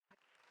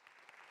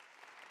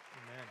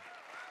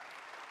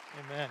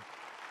Amen.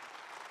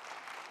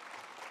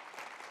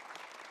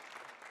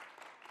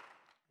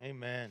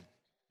 Amen.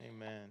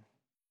 Amen.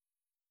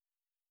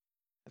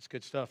 That's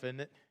good stuff,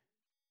 isn't it?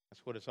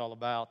 That's what it's all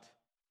about.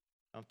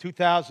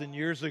 2,000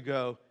 years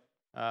ago,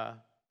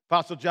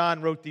 Apostle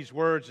John wrote these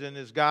words in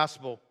his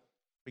gospel,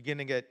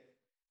 beginning at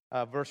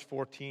verse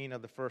 14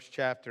 of the first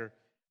chapter.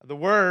 The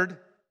Word,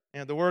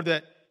 the Word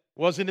that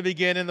was in the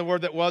beginning, the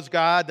Word that was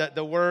God,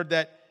 the Word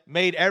that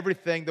made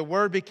everything, the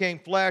Word became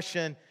flesh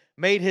and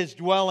made His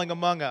dwelling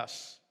among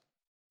us.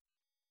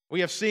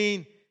 We have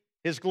seen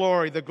His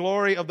glory, the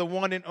glory of the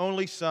one and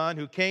only Son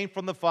who came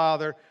from the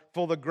Father,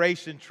 full of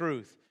grace and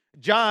truth.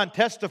 John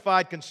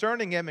testified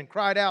concerning Him and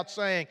cried out,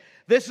 saying,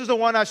 "This is the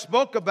one I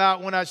spoke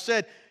about when I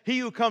said, 'He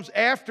who comes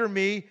after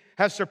me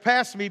has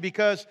surpassed me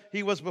because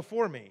He was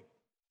before me.'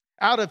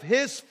 Out of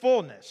His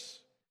fullness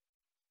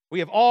we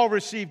have all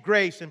received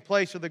grace in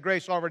place of the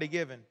grace already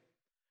given.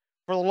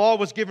 For the law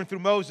was given through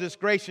Moses,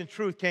 grace and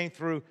truth came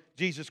through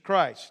Jesus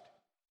Christ.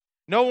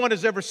 No one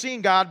has ever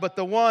seen God, but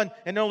the one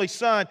and only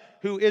Son,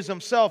 who is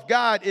Himself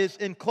God, is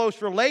in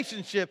close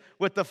relationship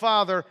with the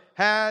Father,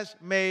 has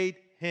made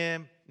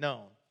Him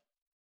known."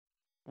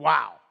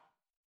 Wow.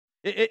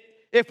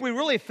 If we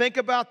really think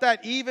about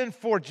that, even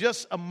for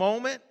just a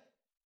moment,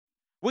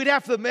 we'd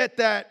have to admit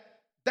that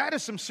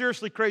is some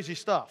seriously crazy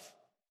stuff.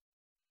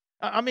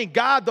 I mean,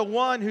 God, the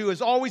one who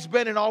has always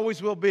been and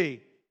always will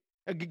be.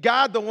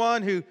 God, the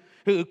one who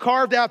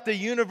carved out the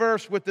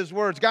universe with His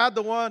words. God,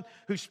 the one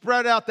who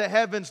spread out the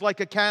heavens like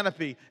a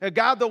canopy.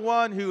 God, the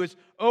one who is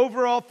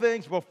over all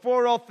things,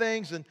 before all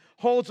things, and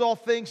holds all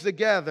things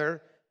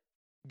together.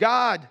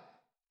 God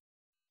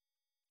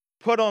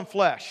put on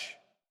flesh.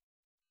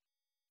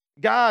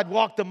 God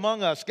walked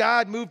among us.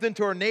 God moved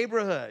into our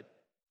neighborhood.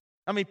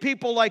 I mean,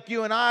 people like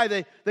you and I,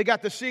 they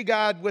got to see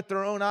God with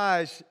their own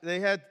eyes. They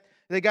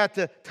got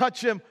to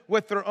touch Him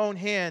with their own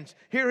hands,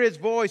 hear His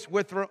voice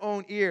with their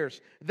own ears.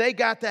 They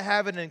got to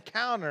have an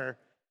encounter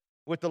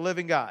with the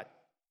living God.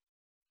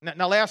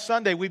 Now, last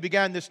Sunday, we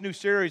began this new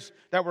series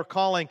that we're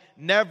calling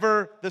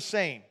Never the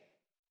Same.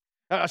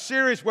 A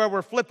series where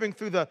we're flipping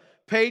through the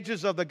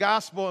pages of the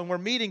gospel and we're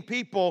meeting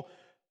people,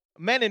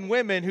 men and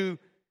women, who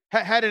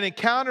had an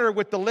encounter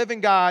with the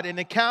living God, an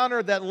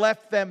encounter that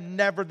left them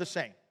never the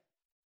same.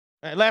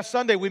 And last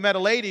Sunday, we met a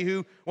lady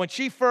who, when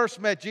she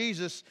first met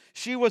Jesus,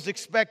 she was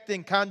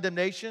expecting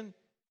condemnation.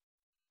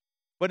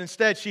 But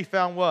instead, she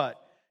found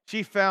what?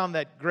 She found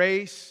that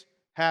grace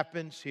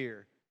happens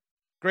here.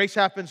 Grace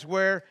happens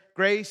where?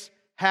 Grace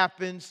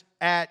happens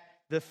at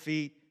the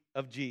feet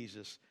of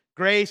Jesus.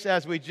 Grace,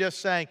 as we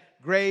just sang,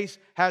 grace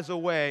has a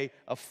way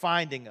of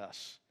finding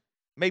us.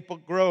 Maple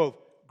Grove,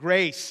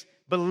 grace.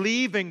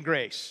 Believe in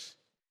grace.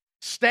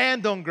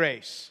 Stand on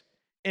grace.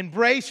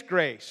 Embrace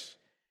grace.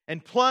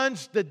 And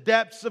plunge the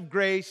depths of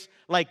grace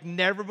like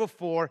never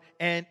before,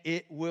 and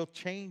it will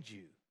change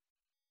you.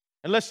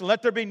 And listen,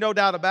 let there be no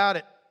doubt about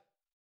it.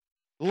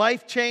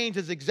 Life change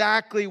is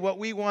exactly what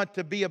we want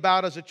to be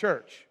about as a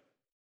church.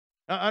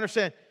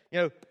 Understand,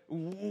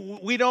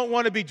 we don't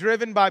want to be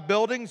driven by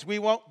buildings. We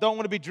don't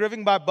want to be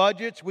driven by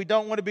budgets. We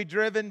don't want to be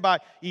driven by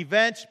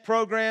events,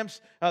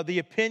 programs, the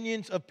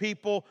opinions of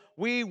people.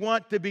 We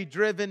want to be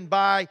driven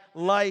by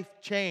life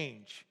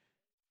change.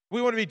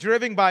 We want to be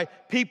driven by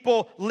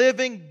people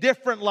living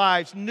different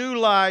lives, new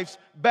lives,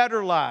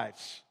 better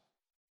lives.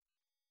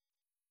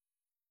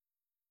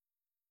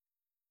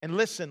 And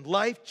listen,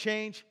 life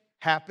change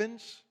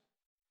happens.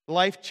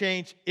 Life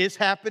change is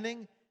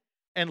happening.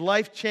 And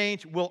life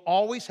change will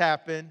always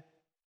happen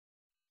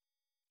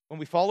when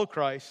we follow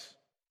Christ,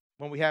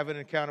 when we have an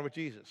encounter with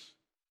Jesus.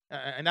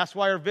 And that's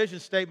why our vision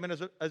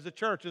statement as a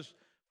church is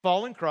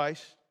following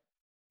Christ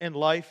in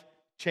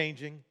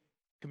life-changing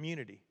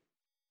community.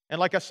 And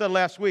like I said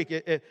last week,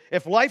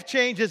 if life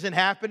change isn't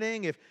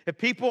happening, if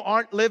people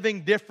aren't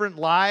living different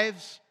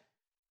lives,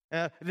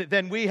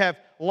 then we have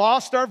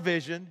lost our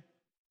vision,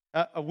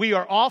 we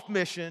are off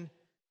mission,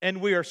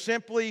 and we are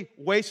simply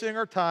wasting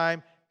our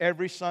time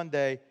every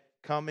Sunday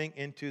coming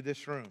into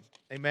this room.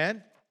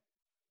 Amen?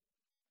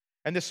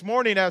 And this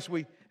morning, as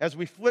we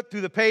flip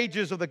through the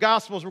pages of the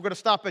Gospels, we're going to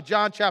stop at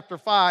John chapter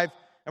 5,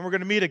 and we're going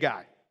to meet a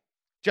guy.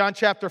 John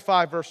chapter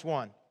 5, verse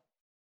 1.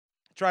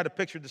 Try to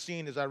picture the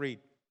scene as I read.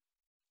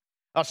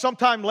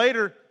 Sometime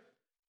later,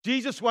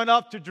 Jesus went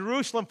up to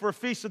Jerusalem for a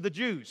feast of the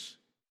Jews.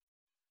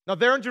 Now,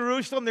 there in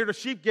Jerusalem, near the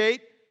sheep gate,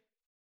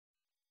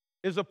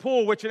 is a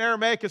pool which in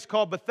Aramaic is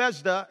called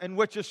Bethesda, and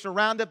which is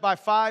surrounded by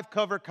 5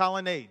 covered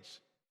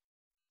colonnades.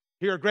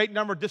 Here, a great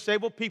number of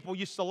disabled people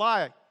used to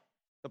lie: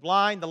 the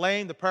blind, the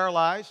lame, the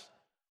paralyzed.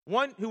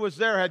 One who was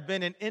there had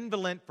been an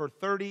invalid for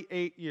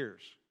 38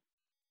 years.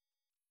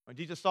 When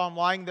Jesus saw him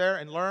lying there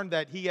and learned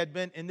that he had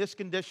been in this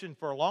condition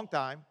for a long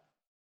time,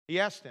 He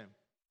asked him,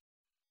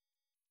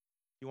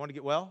 "You want to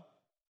get well?"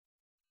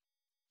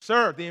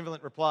 "Sir," the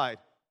invalid replied,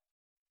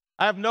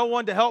 "I have no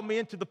one to help me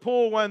into the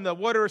pool when the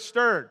water is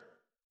stirred."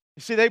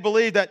 You see, they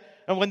believed that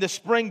when the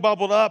spring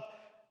bubbled up,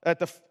 that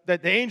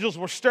the angels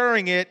were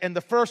stirring it, and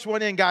the first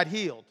one in got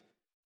healed.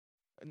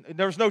 And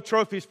there was no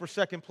trophies for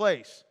second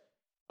place.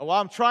 And while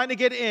I'm trying to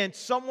get in,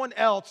 someone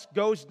else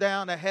goes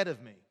down ahead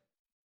of me.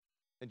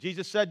 And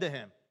Jesus said to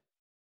him,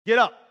 get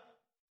up,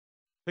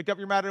 pick up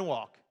your mat and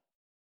walk.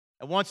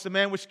 And once the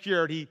man was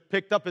cured, he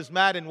picked up his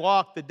mat and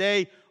walked. The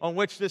day on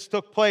which this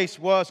took place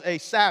was a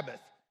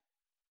Sabbath.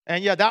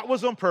 And yeah, that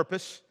was on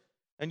purpose.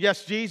 And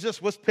yes, Jesus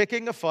was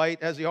picking a fight,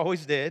 as he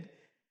always did.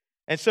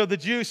 And so the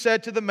Jews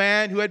said to the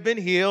man who had been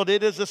healed,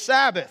 it is a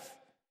Sabbath.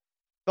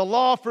 The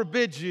law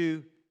forbids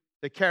you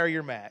to carry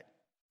your mat.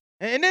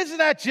 And isn't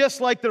that just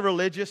like the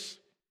religious?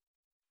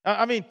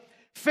 I mean,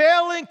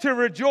 failing to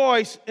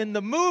rejoice in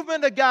the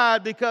movement of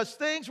God because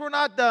things were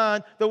not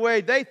done the way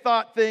they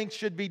thought things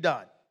should be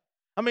done.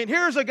 I mean,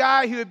 here's a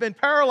guy who had been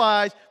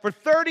paralyzed for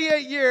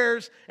 38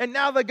 years, and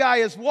now the guy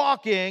is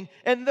walking,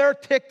 and they're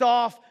ticked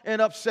off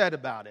and upset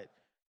about it.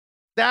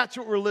 That's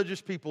what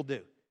religious people do.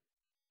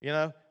 You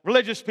know,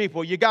 religious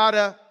people, you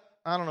gotta,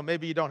 I don't know,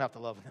 maybe you don't have to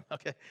love them,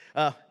 okay?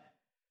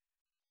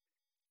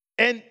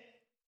 And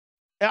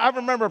I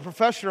remember a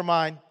professor of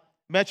mine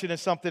mentioning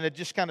something that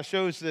just kind of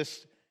shows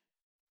this.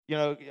 You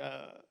know,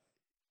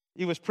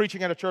 he was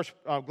preaching at a church,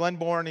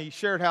 Glenborn. He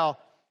shared how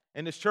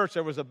in this church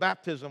there was a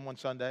baptism one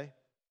Sunday,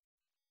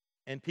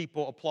 and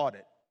people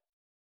applauded.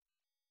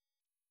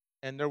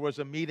 And there was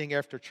a meeting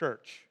after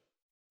church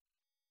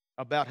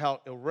about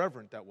how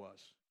irreverent that was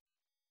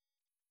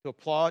to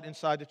applaud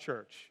inside the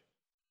church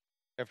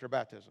after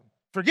baptism.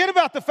 Forget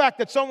about the fact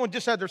that someone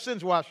just had their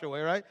sins washed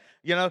away, right?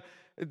 You know,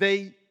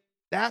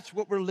 that's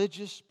what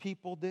religious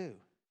people do.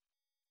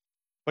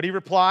 But he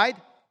replied,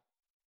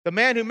 the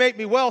man who made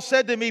me well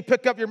said to me,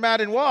 pick up your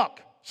mat and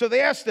walk. So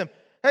they asked him,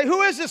 hey,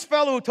 who is this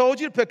fellow who told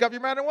you to pick up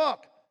your mat and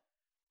walk?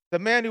 The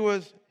man who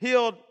was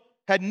healed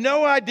had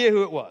no idea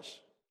who it was.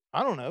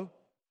 I don't know.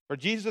 For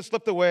Jesus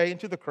slipped away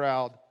into the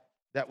crowd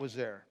that was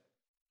there.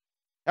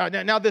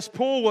 Now this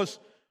pool was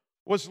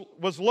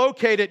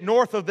located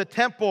north of the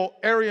temple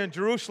area in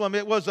Jerusalem.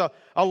 It was a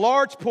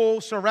large pool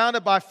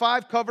surrounded by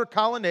 5 covered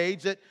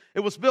colonnades. It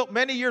was built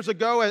many years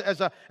ago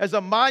as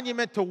a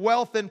monument to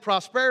wealth and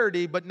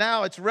prosperity, but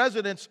now its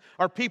residents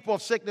are people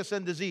of sickness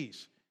and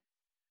disease.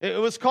 It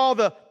was called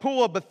the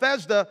Pool of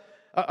Bethesda,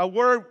 a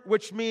word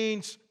which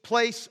means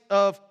place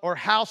of or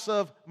house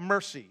of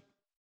mercy.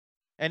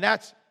 And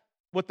that's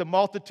what the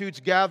multitudes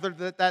gathered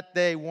that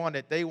day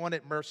wanted. They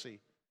wanted mercy.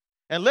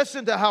 And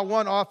listen to how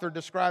one author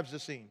describes the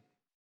scene.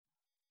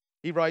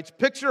 He writes,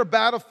 picture a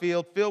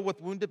battlefield filled with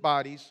wounded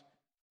bodies,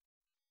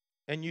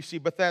 and you see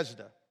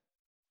Bethesda.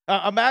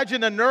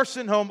 Imagine a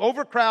nursing home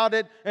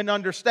overcrowded and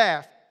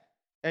understaffed,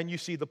 and you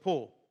see the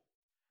pool.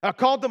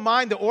 Call to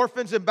mind the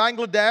orphans in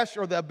Bangladesh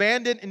or the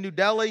abandoned in New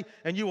Delhi,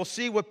 and you will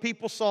see what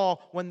people saw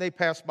when they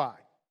passed by.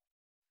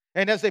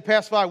 And as they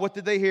passed by, what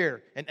did they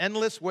hear? An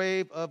endless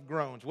wave of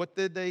groans. What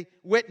did they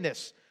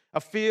witness?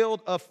 A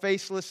field of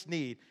faceless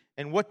need.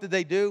 And what did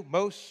they do?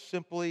 Most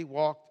simply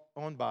walked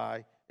on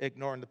by,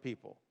 ignoring the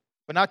people.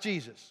 But not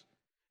Jesus.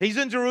 He's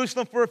in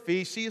Jerusalem for a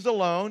feast. He is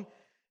alone.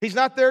 He's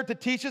not there to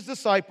teach his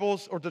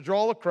disciples or to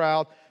draw a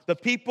crowd. The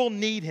people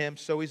need him,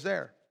 so he's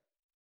there.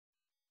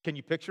 Can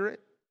you picture it?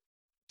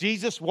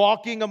 Jesus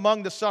walking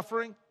among the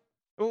suffering.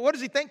 What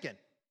is he thinking?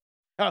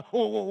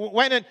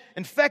 When an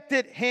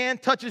infected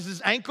hand touches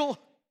his ankle,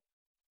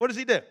 what does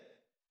he do?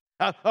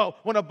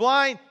 When a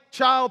blind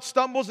child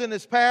stumbles in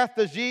his path,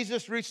 does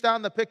Jesus reach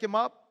down to pick him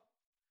up?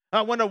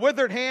 When a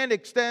withered hand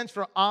extends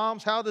for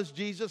alms, how does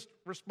Jesus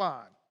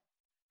respond?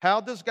 How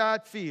does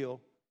God feel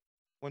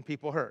when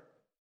people hurt?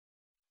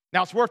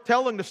 Now, it's worth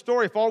telling the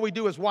story if all we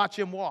do is watch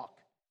him walk.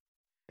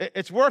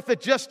 It's worth it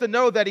just to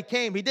know that he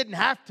came. He didn't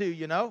have to,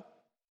 you know.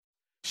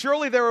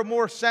 Surely there were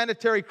more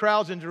sanitary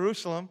crowds in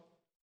Jerusalem.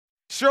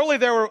 Surely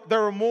there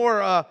were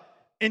more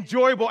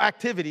enjoyable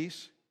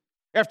activities.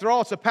 After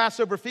all, it's a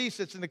Passover feast.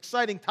 It's an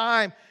exciting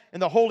time in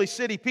the holy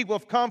city. People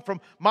have come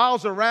from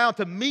miles around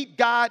to meet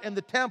God in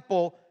the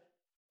temple.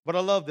 But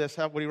I love this,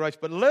 what he writes.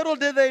 But little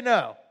did they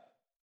know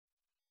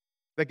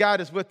that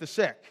God is with the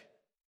sick.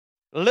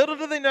 Little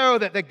do they know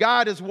that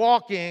God is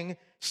walking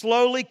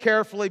slowly,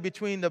 carefully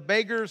between the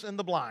beggars and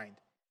the blind.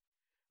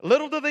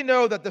 Little do they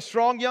know that the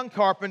strong young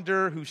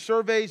carpenter who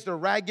surveys the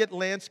ragged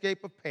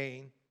landscape of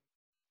pain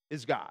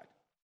is God,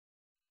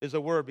 is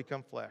a word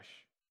become flesh.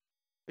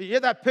 You hear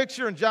that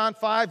picture in John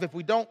 5? If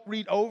we don't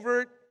read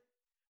over it,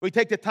 we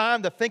take the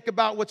time to think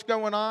about what's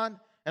going on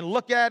and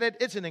look at it.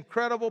 It's an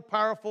incredible,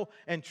 powerful,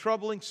 and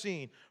troubling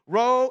scene.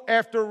 Row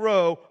after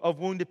row of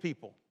wounded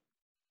people.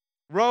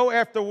 Row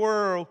after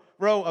row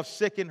of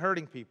sick and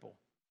hurting people.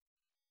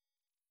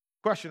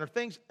 Question, are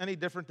things any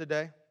different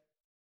today?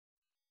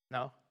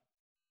 No.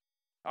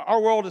 Our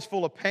world is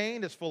full of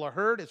pain, it's full of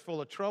hurt, it's full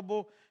of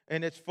trouble,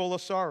 and it's full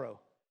of sorrow.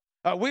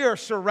 We are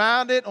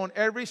surrounded on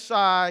every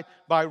side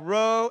by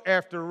row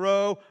after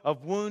row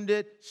of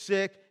wounded,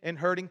 sick, and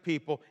hurting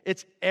people.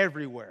 It's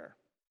everywhere,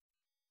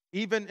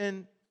 even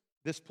in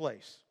this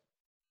place.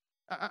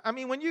 I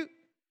mean, when you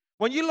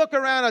look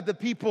around at the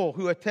people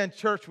who attend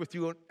church with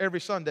you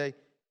every Sunday,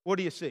 what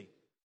do you see?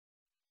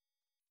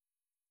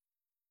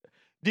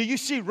 Do you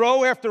see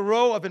row after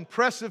row of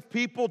impressive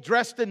people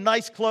dressed in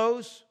nice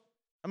clothes?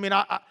 I mean,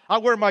 I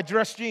wear my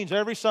dress jeans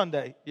every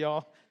Sunday,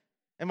 y'all.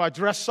 And my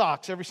dress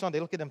socks every Sunday.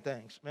 Look at them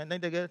things. Man,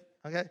 ain't they good?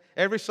 Okay?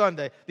 Every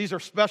Sunday. These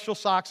are special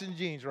socks and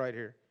jeans right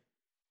here.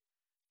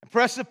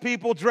 Impressive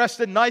people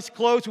dressed in nice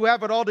clothes who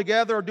have it all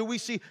together? Or do we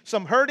see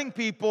some hurting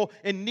people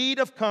in need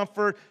of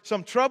comfort,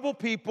 some troubled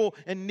people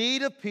in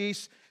need of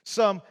peace,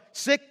 some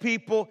sick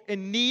people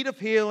in need of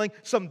healing,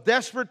 some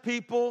desperate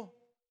people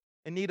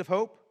in need of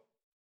hope?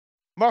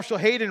 Marshall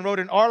Hayden wrote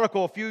an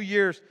article a few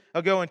years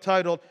ago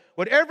entitled,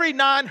 "Would Every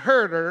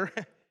Non-Hurter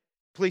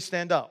Please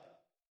Stand Up?"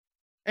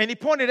 And he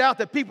pointed out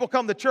that people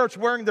come to church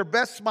wearing their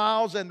best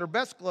smiles and their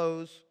best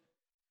clothes.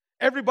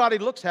 Everybody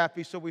looks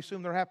happy, so we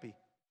assume they're happy.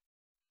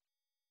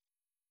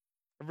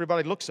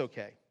 Everybody looks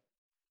okay.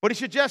 But he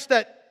suggests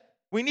that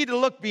we need to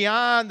look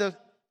beyond the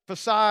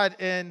facade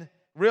and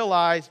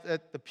realize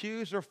that the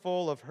pews are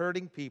full of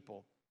hurting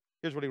people.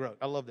 Here's what he wrote.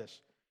 I love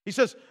this. He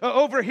says,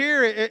 over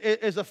here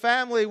is a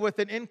family with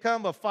an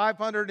income of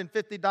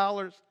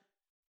 $550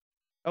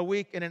 a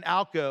week and an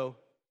outgo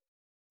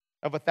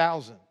of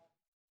 $1,000.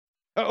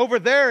 Over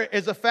there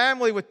is a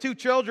family with 2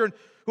 children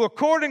who,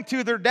 according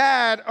to their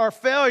dad, are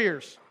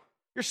failures.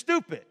 You're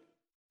stupid.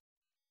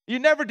 You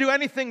never do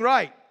anything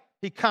right,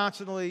 he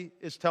constantly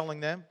is telling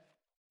them.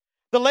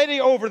 The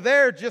lady over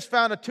there just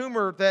found a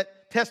tumor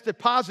that tested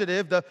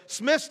positive. The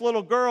Smith's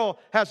little girl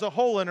has a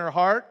hole in her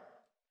heart.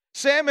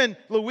 Sam and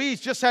Louise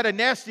just had a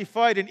nasty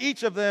fight, and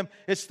each of them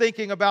is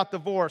thinking about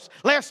divorce.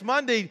 Last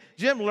Monday,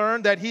 Jim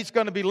learned that he's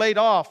going to be laid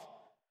off.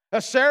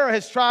 Sarah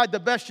has tried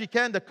the best she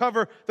can to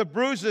cover the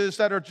bruises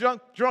that her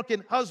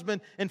drunken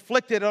husband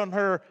inflicted on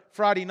her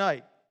Friday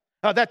night.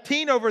 That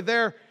teen over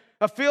there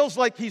feels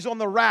like he's on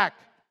the rack,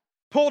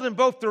 pulled in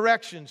both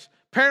directions.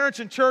 Parents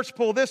in church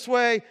pull this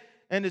way,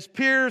 and his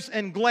peers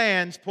and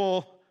glands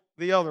pull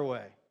the other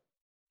way.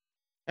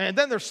 And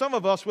then there's some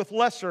of us with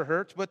lesser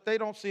hurts, but they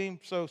don't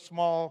seem so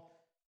small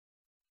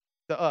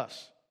to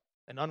us.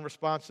 An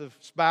unresponsive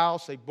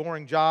spouse, a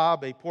boring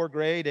job, a poor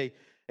grade,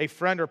 a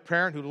friend or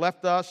parent who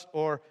left us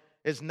or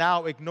is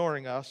now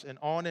ignoring us, and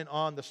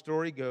on the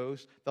story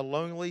goes. The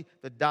lonely,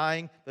 the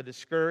dying, the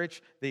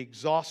discouraged, the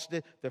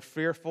exhausted, the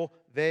fearful,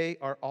 they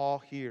are all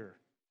here.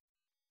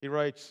 He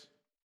writes,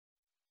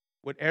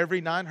 "Would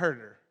every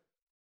non-hurter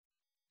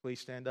please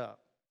stand up?"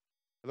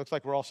 It looks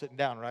like we're all sitting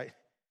down, right?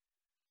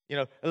 You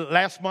know,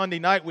 last Monday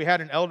night we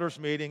had an elders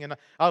meeting, and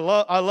I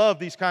love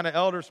these kind of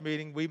elders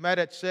meetings. We met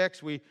at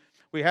 6. We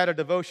had a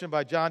devotion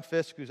by John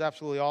Fisk, who's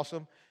absolutely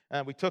awesome.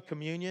 And we took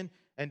communion,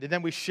 and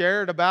then we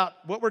shared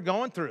about what we're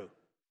going through,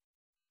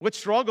 what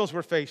struggles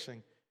we're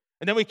facing.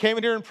 And then we came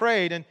in here and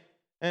prayed,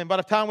 and by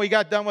the time we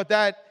got done with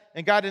that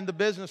and got into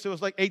business, it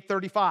was like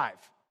 8:35.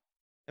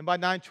 And by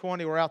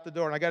 9:20, we're out the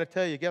door. And I got to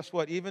tell you, guess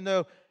what? Even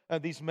though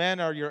these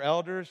men are your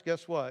elders,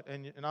 guess what?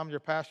 And I'm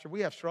your pastor, we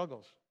have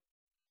struggles.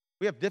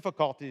 We have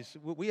difficulties.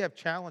 We have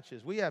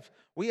challenges. We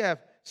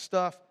have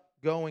stuff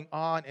going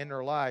on in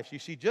their lives. You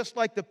see, just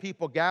like the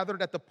people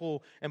gathered at the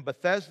pool in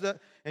Bethesda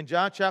in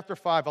John chapter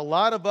 5, a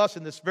lot of us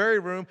in this very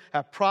room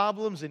have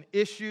problems and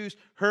issues,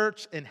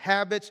 hurts and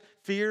habits,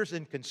 fears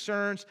and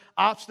concerns,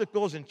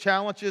 obstacles and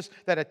challenges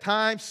that at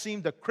times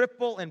seem to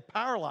cripple and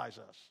paralyze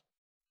us.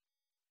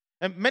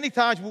 And many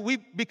times we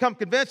become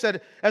convinced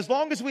that as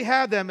long as we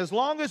have them, as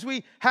long as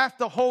we have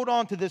to hold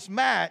on to this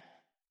mat,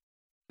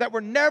 that we're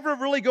never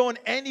really going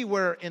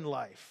anywhere in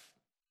life.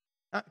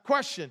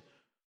 Question: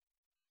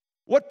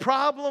 what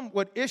problem,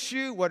 what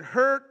issue, what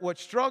hurt, what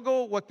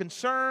struggle, what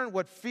concern,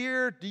 what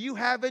fear do you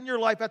have in your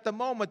life at the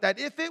moment that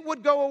if it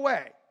would go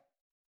away,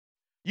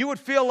 you would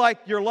feel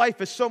like your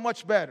life is so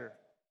much better?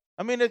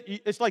 I mean,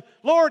 it's like,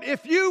 Lord,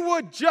 if you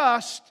would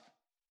just,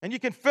 and you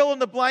can fill in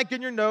the blank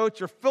in your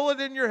notes or fill it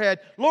in your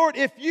head. Lord,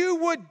 if you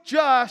would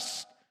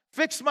just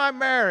fix my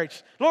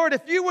marriage. Lord,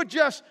 if you would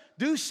just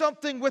do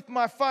something with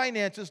my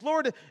finances.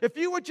 Lord, if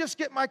you would just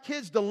get my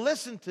kids to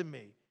listen to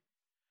me.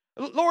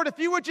 Lord, if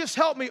you would just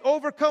help me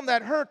overcome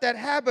that hurt, that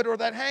habit, or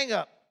that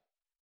hang-up.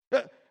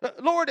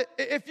 Lord,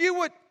 if you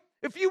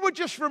would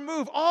just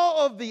remove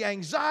all of the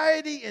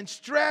anxiety and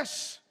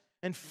stress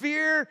and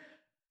fear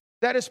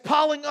that is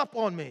piling up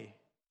on me.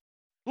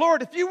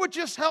 Lord, if you would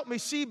just help me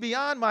see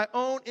beyond my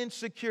own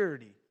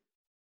insecurity.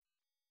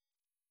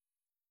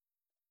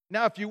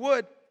 Now, if you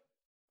would,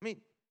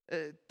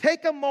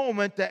 take a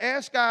moment to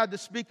ask God to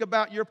speak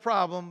about your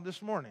problem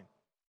this morning.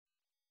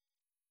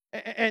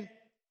 And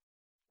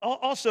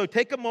also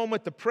take a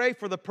moment to pray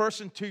for the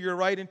person to your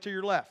right and to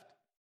your left.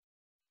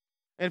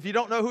 And if you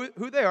don't know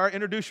who they are,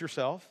 introduce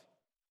yourself.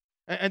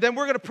 And then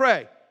we're going to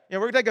pray. We're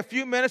going to take a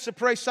few minutes to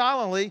pray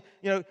silently,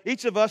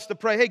 each of us to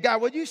pray, hey,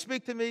 God, would you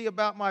speak to me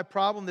about my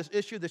problem, this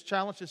issue, this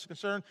challenge, this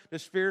concern,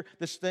 this fear,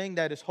 this thing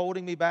that is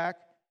holding me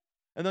back?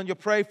 And then you'll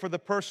pray for the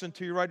person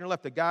to your right and your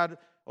left, that God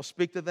will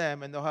speak to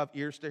them and they'll have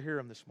ears to hear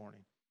him this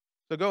morning.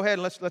 So go ahead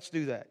and let's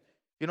do that.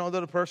 If you don't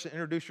know the person,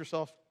 introduce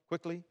yourself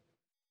quickly.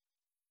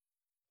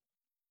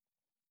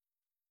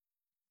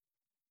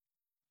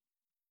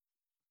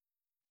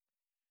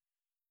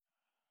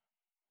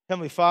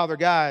 Heavenly Father,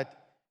 God,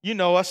 you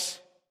know us.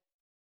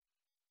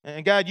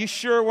 And God, you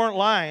sure weren't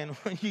lying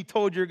when you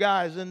told your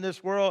guys in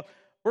this world,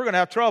 we're going to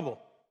have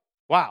trouble.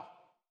 Wow.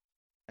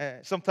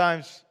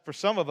 Sometimes for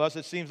some of us,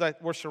 it seems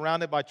like we're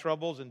surrounded by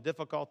troubles and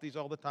difficulties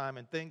all the time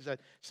and things that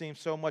seem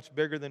so much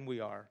bigger than we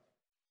are.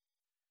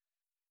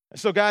 And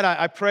so, God,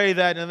 I pray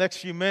that in the next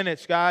few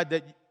minutes, God,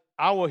 that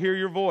I will hear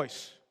your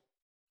voice.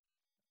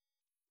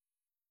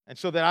 And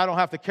so that I don't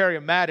have to carry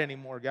a mat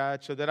anymore,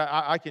 God, so that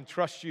I can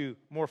trust you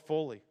more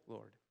fully,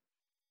 Lord.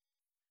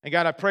 And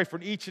God, I pray for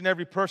each and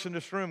every person in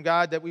this room,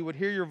 God, that we would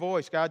hear your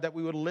voice, God, that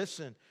we would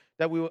listen,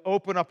 that we would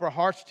open up our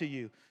hearts to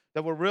you,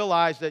 that we'll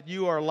realize that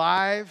you are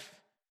alive,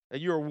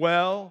 that you are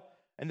well,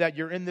 and that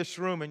you're in this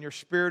room and your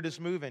spirit is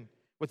moving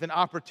with an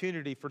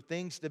opportunity for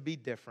things to be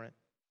different.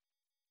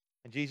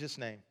 In Jesus'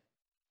 name,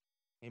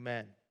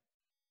 amen.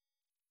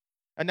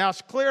 And now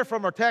it's clear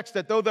from our text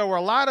that though there were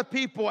a lot of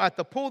people at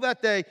the pool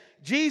that day,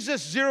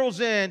 Jesus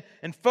zeroes in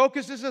and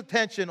focuses his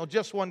attention on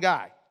just one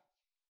guy.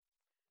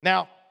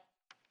 Now,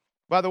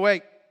 by the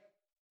way,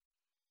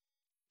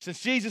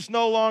 since Jesus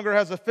no longer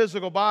has a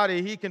physical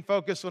body, he can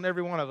focus on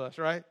every one of us,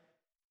 right?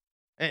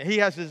 And he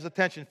has his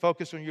attention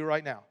focused on you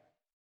right now.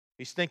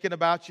 He's thinking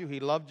about you. He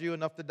loved you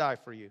enough to die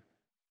for you.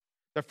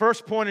 The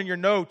first point in your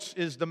notes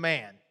is the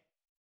man.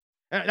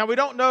 Now, we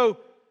don't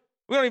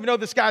even know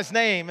this guy's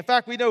name. In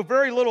fact, we know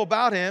very little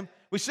about him.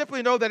 We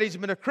simply know that he's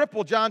been a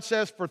cripple, John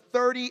says, for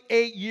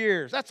 38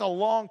 years. That's a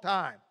long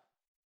time.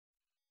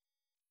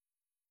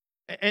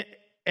 And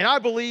I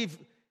believe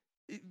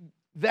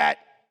that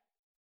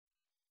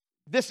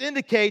this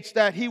indicates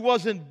that he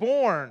wasn't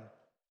born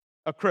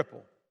a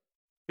cripple.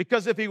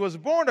 Because if he was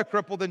born a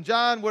cripple, then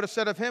John would have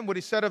said of him what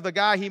he said of the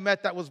guy he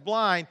met that was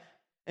blind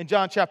in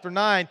John chapter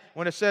 9,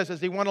 when it says, as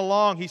he went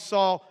along, he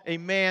saw a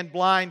man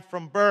blind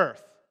from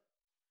birth.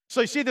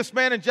 So you see, this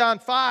man in John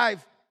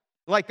 5,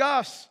 like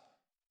us,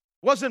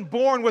 wasn't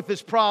born with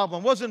this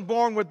problem, wasn't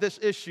born with this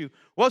issue,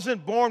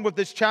 wasn't born with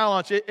this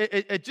challenge.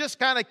 It just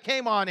kind of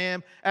came on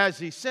him as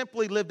he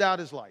simply lived out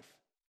his life.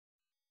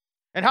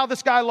 And how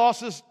this guy lost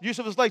his use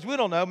of his legs, we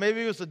don't know.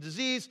 Maybe it was a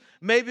disease,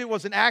 maybe it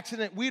was an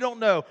accident, we don't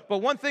know.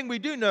 But one thing we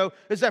do know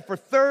is that for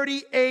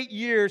 38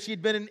 years,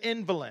 he'd been an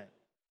invalid.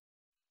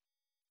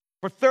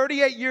 For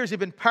 38 years, he'd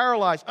been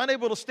paralyzed,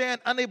 unable to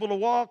stand, unable to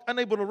walk,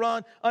 unable to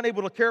run,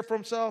 unable to care for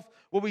himself.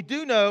 What we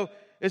do know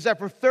is that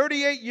for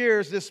 38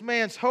 years, this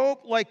man's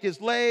hope, like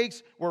his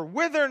legs, were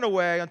withering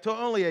away until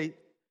only a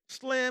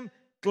slim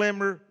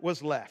glimmer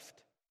was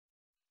left.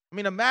 I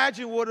mean,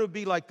 imagine what it would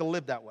be like to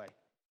live that way,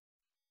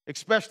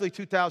 especially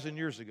 2,000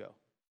 years ago.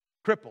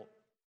 Crippled,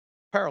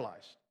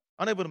 paralyzed,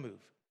 unable to move,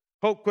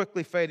 hope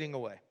quickly fading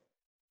away.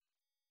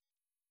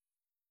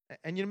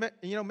 And you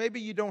know,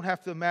 maybe you don't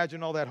have to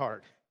imagine all that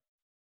hard.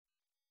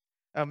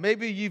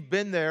 Maybe you've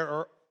been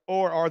there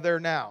or are there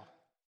now.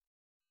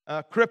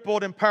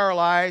 Crippled and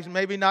paralyzed,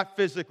 maybe not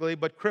physically,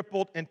 but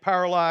crippled and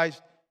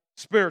paralyzed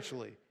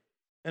spiritually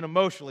and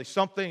emotionally.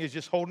 Something is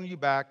just holding you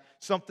back.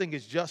 Something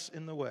is just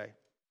in the way.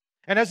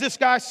 And as this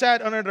guy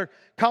sat under the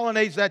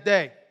colonnades that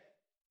day,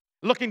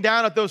 looking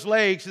down at those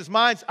legs, his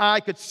mind's eye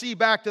could see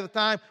back to the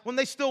time when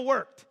they still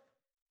worked.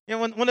 You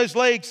know, when his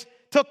legs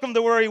took him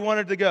to where he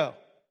wanted to go.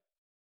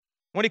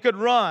 When he could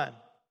run,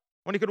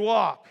 when he could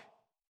walk.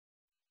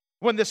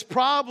 When this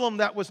problem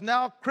that was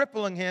now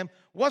crippling him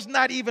was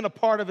not even a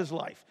part of his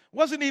life,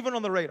 wasn't even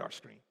on the radar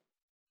screen.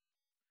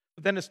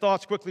 But then his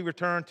thoughts quickly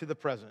returned to the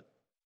present.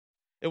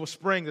 It was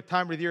spring, the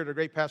time of the year, the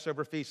great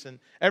Passover feast, and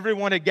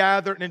everyone had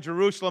gathered in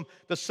Jerusalem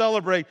to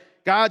celebrate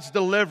God's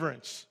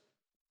deliverance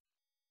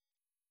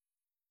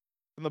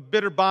from the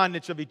bitter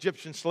bondage of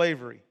Egyptian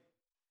slavery.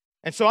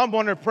 And so I'm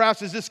wondering,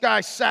 perhaps as this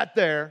guy sat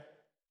there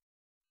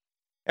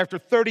after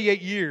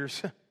 38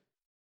 years,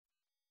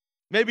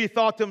 maybe he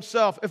thought to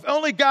himself, if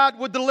only God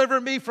would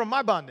deliver me from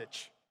my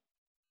bondage.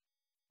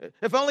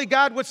 If only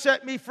God would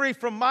set me free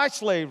from my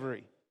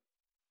slavery.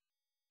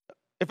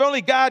 If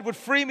only God would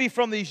free me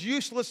from these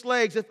useless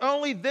legs. If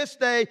only this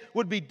day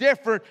would be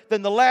different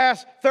than the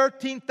last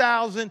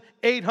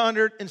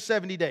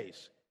 13,870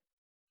 days.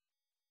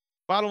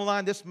 Bottom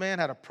line, this man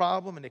had a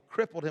problem and it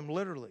crippled him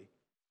literally.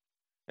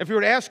 If you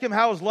were to ask him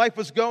how his life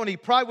was going, he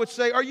probably would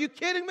say, are you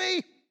kidding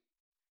me?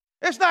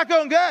 It's not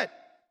going good.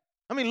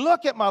 I mean,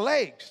 look at my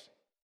legs.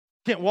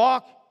 Can't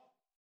walk,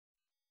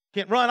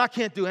 can't run, I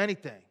can't do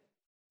anything.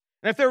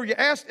 And if you were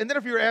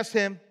to ask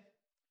him,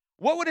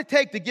 what would it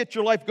take to get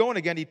your life going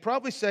again? He'd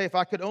probably say, if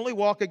I could only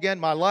walk again,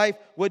 my life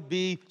would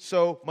be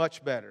so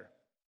much better.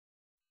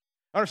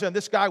 Understand,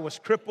 this guy was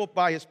crippled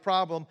by his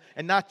problem,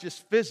 and not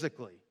just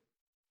physically.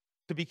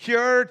 To be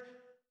cured,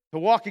 to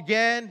walk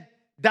again,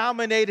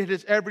 dominated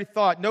his every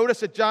thought. Notice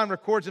that John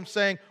records him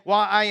saying,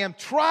 while I am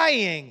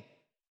trying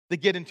to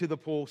get into the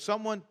pool,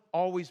 someone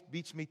always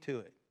beats me to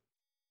it.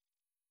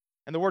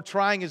 And the word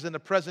trying is in the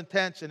present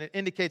tense, and it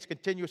indicates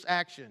continuous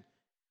action.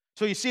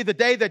 So you see, the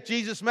day that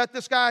Jesus met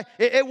this guy,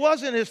 it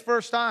wasn't his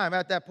first time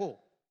at that pool.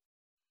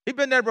 He'd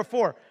been there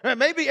before,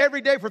 maybe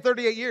every day for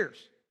 38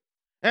 years.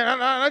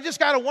 And I just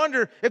got to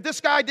wonder, if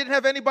this guy didn't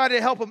have anybody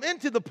to help him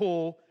into the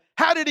pool,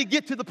 how did he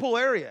get to the pool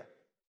area?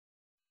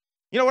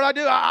 You know what I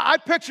do? I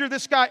picture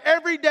this guy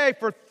every day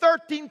for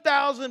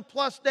 13,000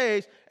 plus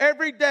days,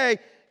 every day,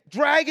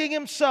 dragging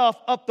himself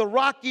up the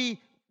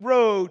rocky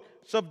road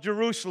of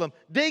Jerusalem,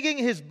 digging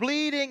his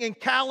bleeding and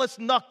calloused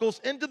knuckles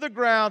into the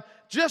ground,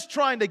 just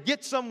trying to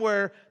get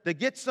somewhere, to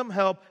get some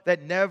help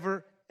that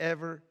never,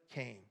 ever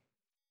came.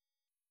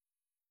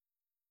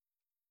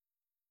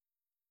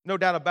 No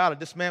doubt about it,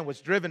 this man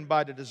was driven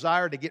by the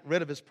desire to get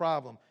rid of his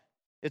problem.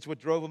 It's what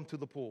drove him to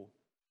the pool.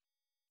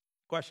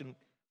 Question,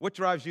 what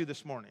drives you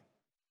this morning?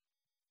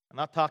 I'm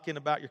not talking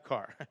about your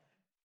car.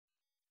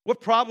 What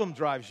problem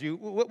drives you?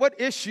 What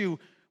issue?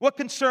 What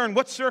concern?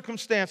 What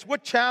circumstance?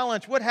 What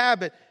challenge? What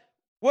habit?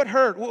 What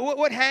hurt?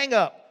 What hang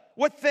up?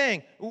 What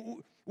thing?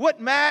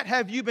 What mat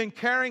have you been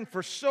carrying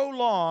for so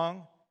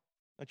long?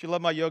 Don't you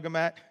love my yoga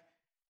mat?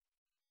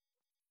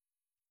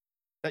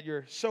 That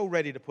you're so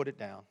ready to put it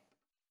down.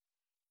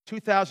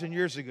 2,000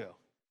 years ago,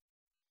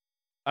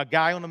 a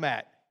guy on a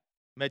mat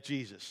met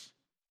Jesus,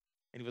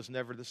 and he was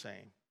never the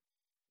same.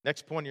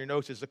 Next point in your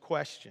notes is a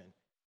question.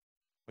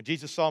 When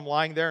Jesus saw him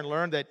lying there and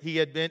learned that he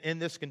had been in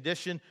this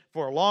condition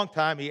for a long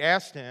time, he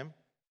asked him,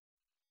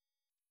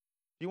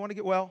 "Do you want to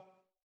get well?"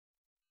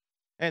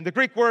 And the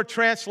Greek word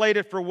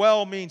translated for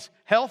well means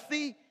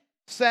healthy,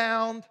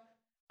 sound,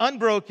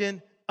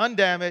 unbroken,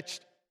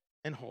 undamaged,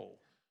 and whole.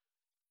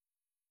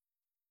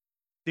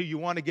 Do you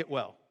want to get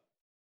well?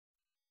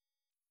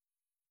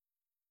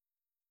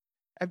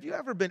 Have you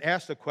ever been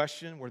asked a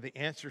question where the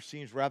answer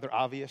seems rather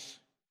obvious?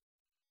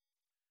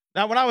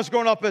 Now, when I was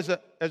growing up as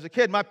a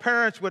kid, my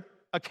parents would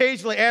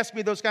occasionally ask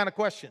me those kind of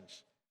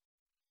questions.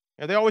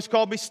 You know, they always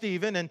called me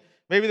Stephen, and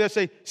maybe they'd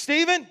say,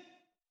 "Stephen,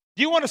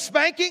 do you want a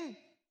spanking?"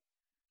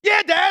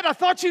 "Yeah, Dad, I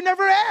thought you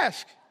never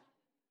asked."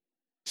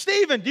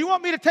 "Stephen, do you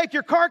want me to take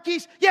your car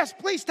keys?" "Yes,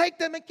 please take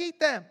them and keep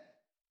them."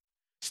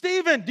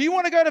 "Stephen, do you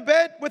want to go to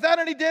bed without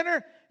any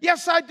dinner?"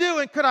 "Yes, I do,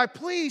 and could I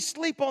please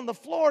sleep on the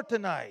floor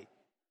tonight?"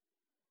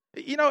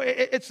 You know,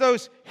 it's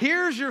those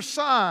 "here's your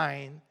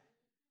sign"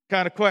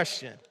 kind of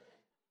question.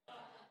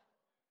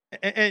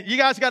 And you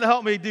guys got to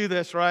help me do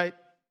this, right?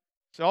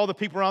 So all the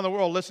people around the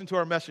world listen to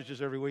our messages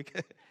every week.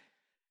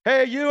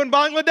 "Hey, you in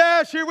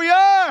Bangladesh, here we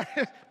are.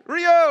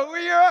 Rio,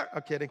 we are."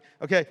 I'm kidding.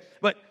 Okay,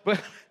 but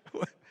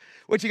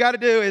what you got to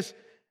do is,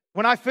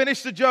 when I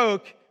finish the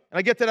joke and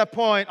I get to that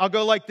point, I'll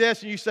go like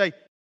this, and you say,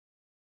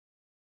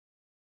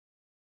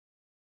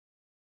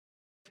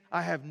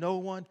 "I have no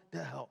one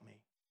to help me."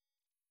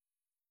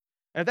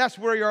 And if that's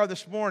where you are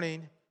this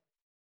morning,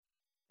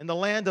 in the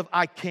land of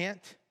I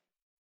can't,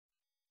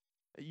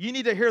 you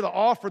need to hear the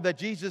offer that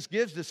Jesus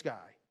gives this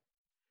guy,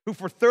 who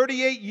for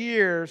 38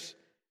 years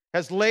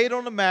has laid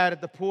on the mat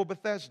at the pool of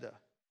Bethesda.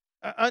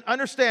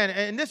 Understand,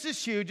 and this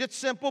is huge. It's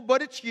simple,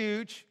 but it's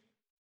huge.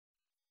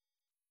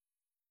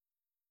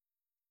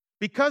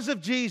 Because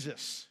of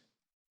Jesus,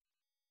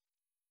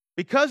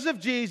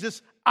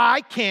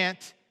 I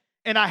can't,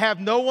 and I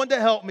have no one to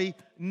help me,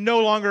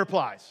 no longer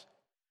applies.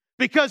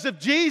 Because of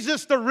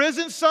Jesus, the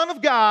risen Son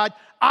of God,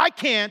 I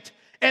can't,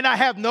 and I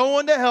have no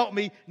one to help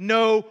me,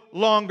 no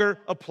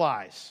longer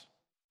applies.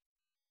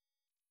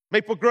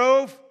 Maple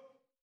Grove,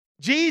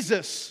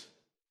 Jesus,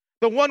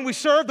 the one we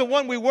serve, the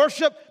one we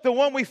worship, the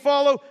one we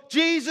follow,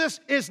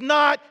 Jesus is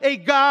not a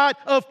God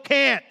of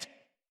can't.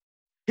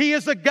 He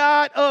is a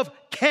God of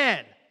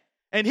can,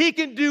 and He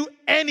can do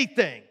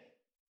anything.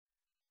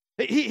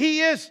 He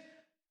is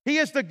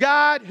the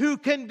God who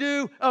can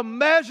do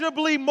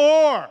immeasurably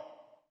more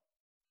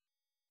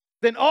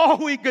than all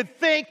we could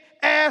think,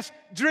 ask,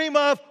 dream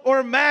of, or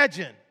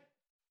imagine.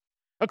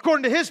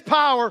 According to His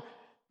power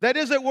that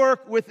is at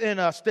work within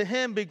us. To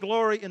Him be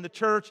glory in the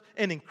church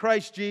and in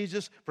Christ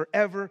Jesus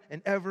forever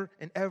and ever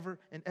and ever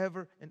and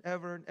ever and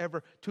ever and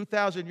ever.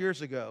 2,000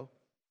 years ago,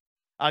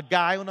 a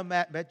guy on a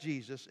mat met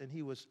Jesus, and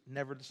he was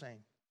never the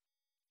same.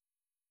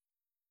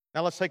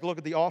 Now let's take a look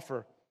at the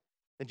offer.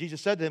 And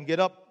Jesus said to him, "Get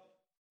up,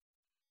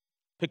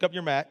 pick up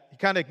your mat." He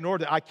kind of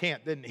ignored the "I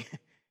can't," didn't he?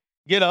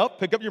 "Get up,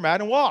 pick up your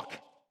mat, and walk."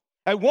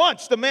 At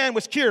once, the man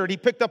was cured. He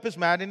picked up his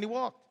mat and he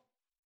walked.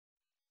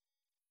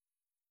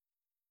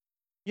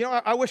 You know,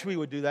 I wish we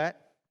would do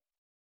that.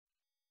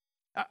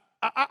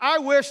 I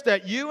wish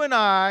that you and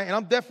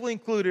I'm definitely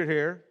included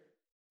here.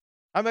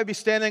 I may be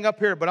standing up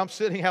here, but I'm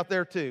sitting out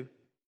there too.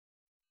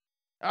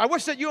 I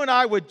wish that you and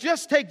I would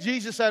just take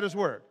Jesus at His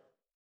word.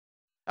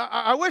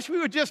 I wish we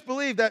would just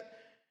believe that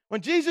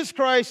when Jesus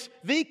Christ,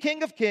 the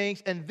King of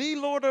Kings and the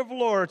Lord of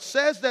Lords,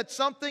 says that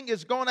something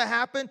is going to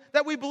happen,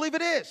 that we believe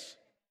it is.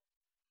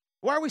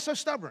 Why are we so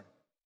stubborn?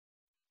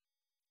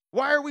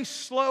 Why are we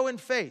slow in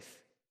faith?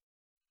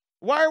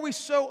 Why are we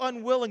so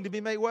unwilling to be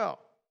made well?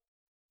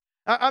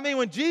 I mean,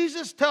 when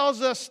Jesus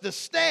tells us to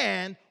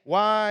stand,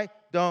 why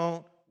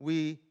don't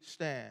we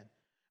stand?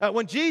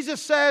 When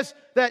Jesus says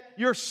that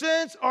your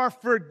sins are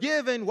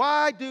forgiven,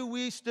 why do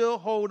we still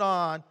hold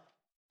on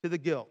to the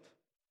guilt?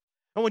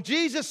 And when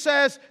Jesus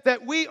says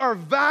that we are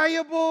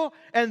valuable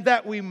and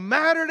that we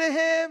matter to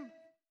Him,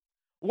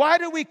 why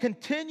do we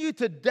continue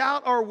to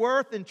doubt our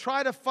worth and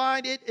try to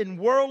find it in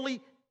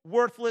worldly,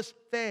 worthless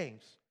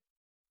things?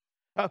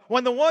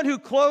 When the one who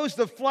clothes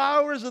the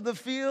flowers of the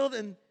field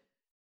and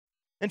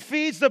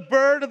feeds the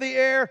bird of the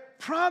air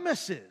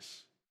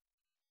promises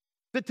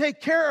to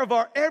take care of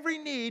our every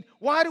need,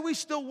 why do we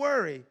still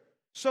worry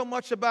so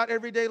much about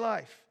everyday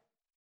life.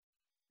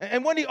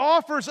 And when he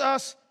offers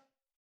us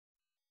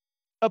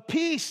a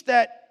peace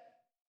that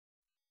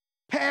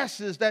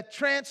passes, that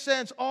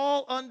transcends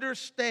all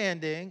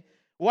understanding,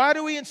 why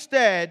do we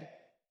instead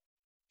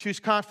choose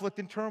conflict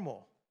and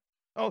turmoil?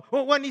 Oh,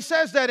 well, when he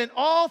says that in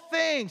all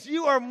things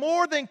you are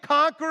more than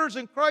conquerors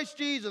in Christ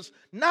Jesus,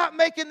 not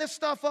making this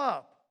stuff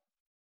up.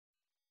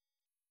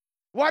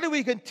 Why do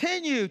we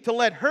continue to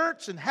let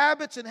hurts and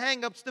habits and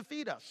hang-ups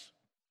defeat us?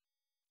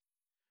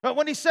 But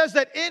when he says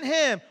that in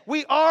him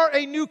we are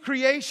a new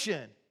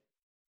creation,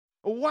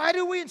 why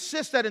do we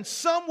insist that in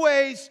some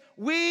ways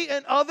we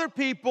and other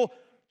people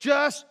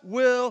just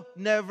will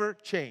never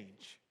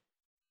change?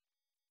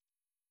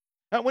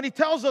 Now, when he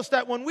tells us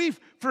that when we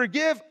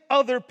forgive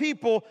other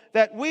people,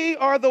 that we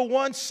are the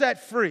ones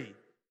set free,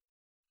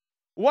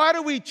 why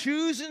do we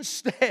choose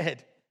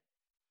instead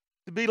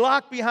to be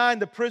locked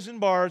behind the prison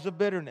bars of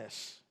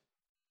bitterness?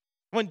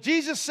 When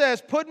Jesus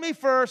says, put me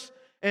first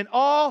and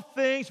all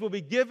things will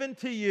be given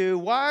to you,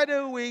 why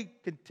do we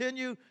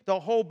continue to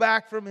hold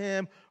back from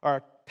him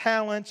our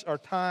talents, our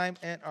time,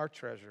 and our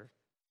treasure?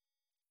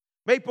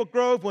 Maple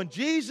Grove, when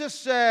Jesus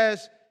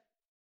says,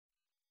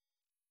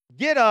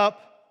 get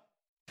up,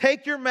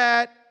 take your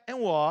mat and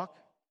walk,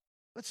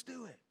 let's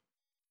do it.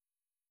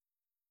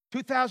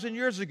 2,000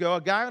 years ago,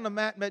 a guy on the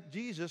mat met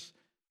Jesus.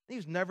 He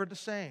was never the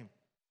same.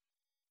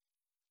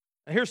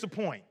 And here's the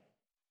point.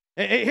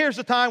 Here's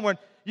the time when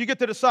you get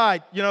to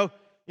decide,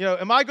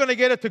 am I going to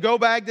get a to-go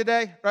bag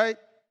today, right?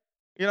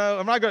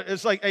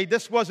 It's like, hey,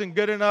 this wasn't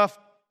good enough.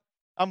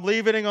 I'm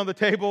leaving it on the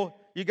table.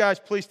 You guys,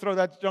 please throw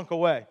that junk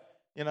away,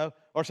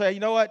 Or say, you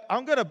know what,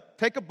 I'm going to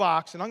take a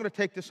box and I'm going to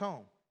take this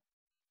home.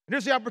 And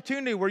here's the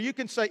opportunity where you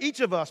can say, each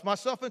of us,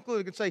 myself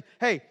included, can say,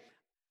 hey,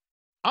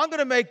 I'm going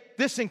to make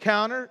this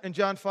encounter in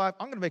John 5,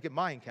 I'm going to make it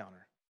my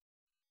encounter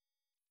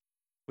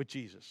with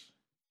Jesus.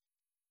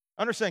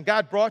 Understand,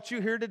 God brought you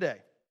here today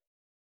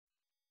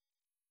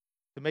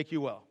to make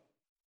you well,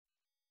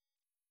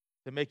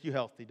 to make you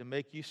healthy, to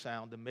make you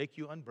sound, to make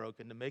you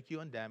unbroken, to make you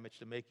undamaged,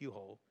 to make you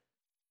whole,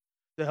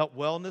 to help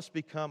wellness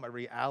become a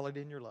reality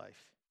in your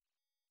life.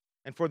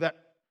 And for that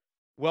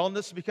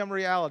wellness to become a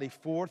reality,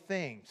 4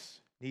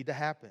 things need to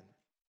happen.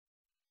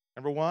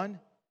 Number 1,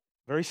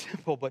 very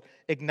simple, but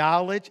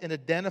acknowledge and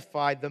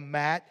identify the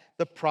mat,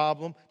 the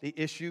problem, the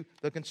issue,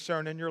 the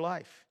concern in your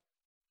life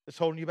that's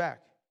holding you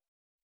back.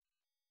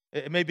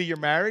 It may be your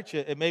marriage,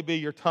 it may be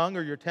your tongue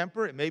or your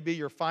temper, it may be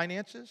your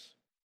finances,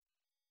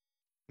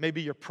 it may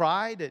be your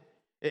pride,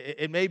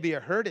 it may be a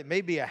hurt, it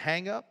may be a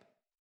hang-up,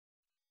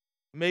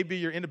 it may be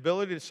your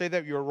inability to say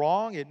that you're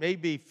wrong, it may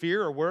be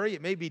fear or worry,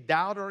 it may be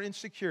doubt or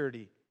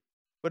insecurity.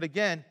 But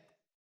again,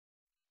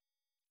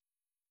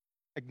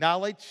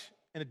 acknowledge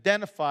and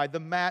identify the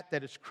mat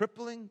that is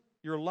crippling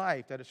your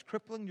life, that is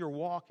crippling your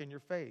walk and your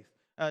faith.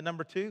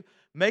 Number 2,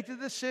 make the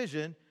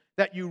decision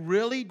that you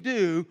really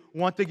do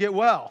want to get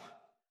well.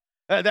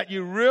 That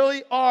you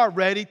really are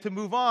ready to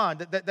move on.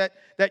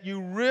 That you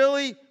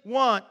really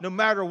want, no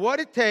matter what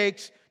it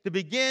takes, to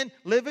begin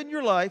living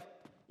your life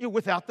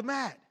without the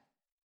mat.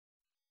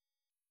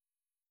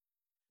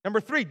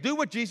 Number 3, do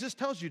what Jesus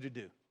tells you to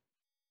do.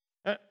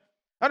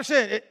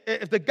 Understand,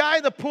 if the guy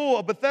in the pool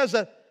of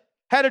Bethesda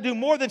had to do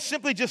more than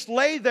simply just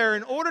lay there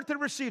in order to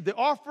receive the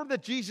offer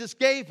that Jesus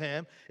gave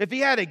him, if he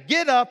had to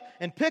get up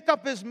and pick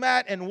up his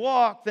mat and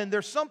walk, then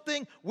there's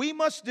something we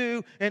must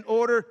do in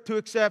order to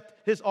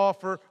accept his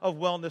offer of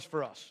wellness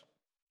for us.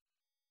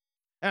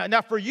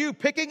 Now for you,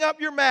 picking up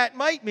your mat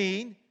might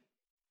mean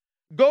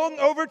going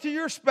over to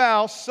your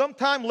spouse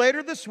sometime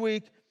later this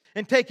week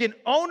and taking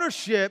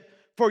ownership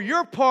for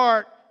your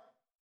part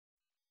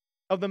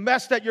of the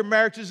mess that your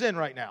marriage is in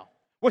right now,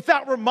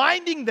 without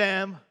reminding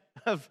them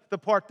of the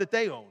part that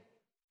they own,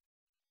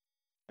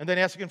 and then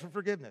asking for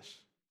forgiveness.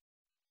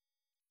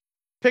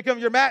 Picking up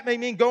your mat may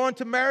mean going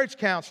to marriage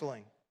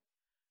counseling.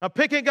 Now,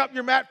 picking up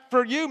your mat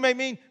for you may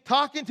mean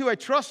talking to a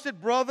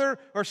trusted brother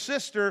or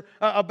sister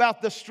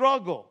about the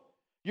struggle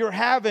you're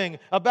having,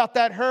 about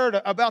that hurt,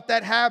 about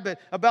that habit,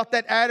 about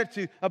that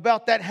attitude,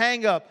 about that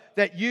hang-up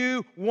that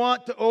you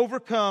want to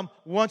overcome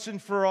once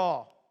and for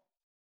all.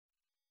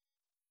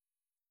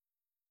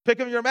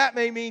 Picking up your mat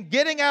may mean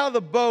getting out of the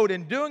boat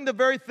and doing the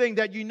very thing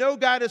that you know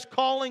God is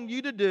calling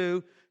you to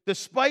do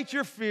despite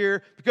your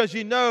fear, because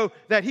you know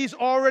that He's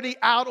already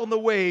out on the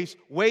waves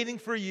waiting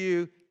for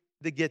you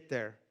to get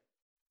there.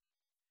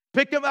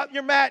 Picking up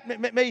your mat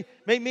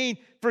may mean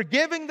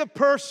forgiving the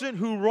person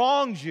who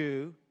wrongs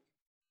you,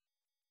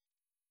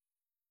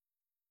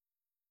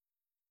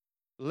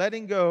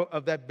 letting go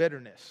of that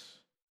bitterness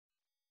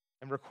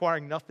and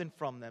requiring nothing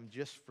from them,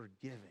 just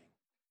forgiving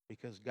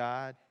because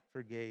God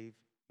forgave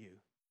you.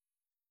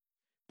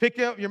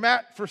 Picking up your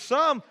mat for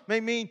some may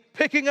mean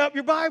picking up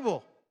your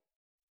Bible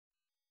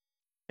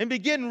and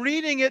begin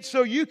reading it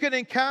so you can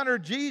encounter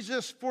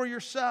Jesus for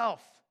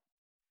yourself.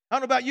 I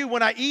don't know about you,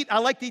 when I eat, I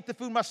like to eat the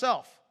food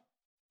myself.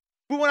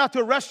 If we went out to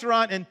a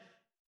restaurant and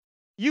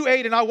you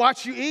ate and I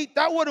watched you eat,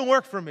 that wouldn't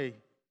work for me.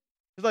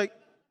 It's like,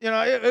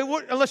 it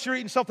would, unless you're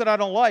eating something I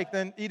don't like,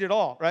 then eat it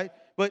all, right?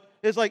 but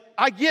it's like,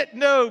 I get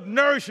no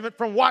nourishment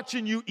from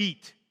watching you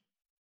eat.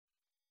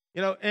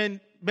 And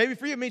maybe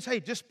for you it means,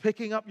 hey, just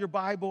picking up your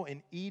Bible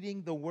and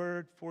eating the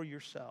Word for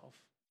yourself.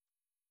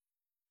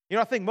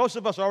 I think most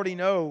of us already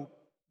know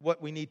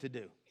what we need to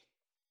do.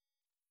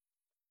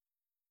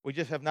 We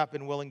just have not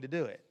been willing to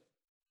do it.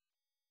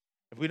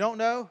 If we don't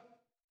know,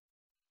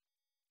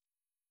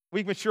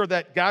 we can be sure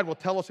that God will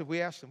tell us if we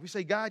ask Him. We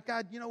say, God,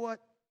 you know what?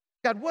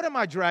 God, what am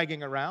I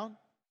dragging around?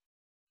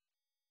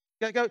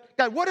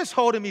 God, what is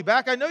holding me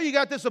back? I know you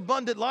got this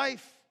abundant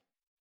life.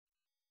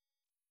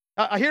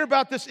 I hear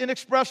about this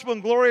inexpressible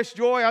and glorious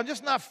joy. I'm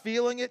just not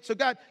feeling it. So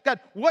God,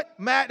 what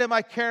mat am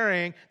I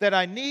carrying that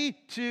I need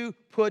to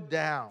put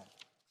down?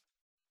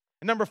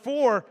 And number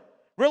 4,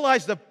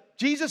 realize that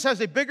Jesus has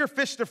a bigger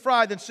fish to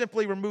fry than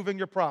simply removing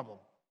your problem.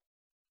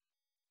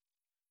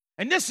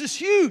 And this is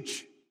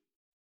huge.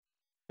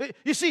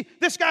 You see,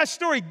 this guy's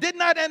story did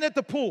not end at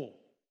the pool.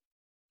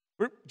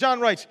 John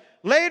writes,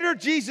 later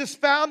Jesus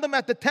found them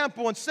at the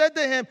temple and said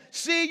to him,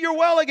 see, you're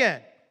well again.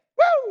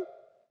 Woo!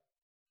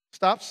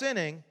 Stop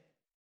sinning,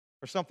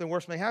 or something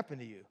worse may happen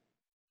to you.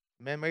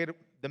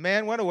 The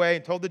man went away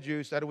and told the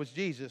Jews that it was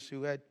Jesus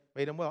who had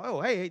made him well. Oh,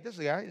 hey, this is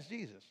the guy. It's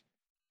Jesus.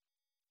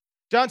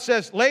 John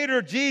says,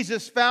 later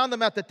Jesus found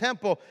them at the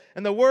temple,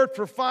 and the word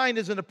for find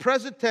is in the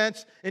present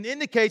tense and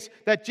indicates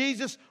that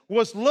Jesus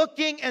was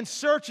looking and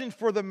searching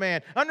for the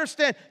man.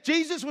 Understand,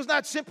 Jesus was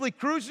not simply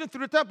cruising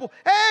through the temple.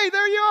 Hey,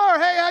 there you are.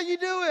 Hey, how you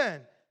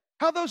doing?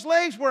 How those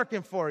legs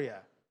working for you?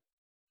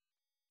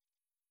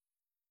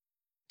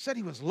 He said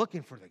he was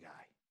looking for the guy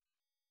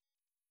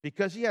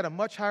because he had a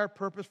much higher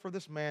purpose for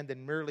this man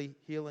than merely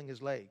healing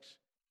his legs.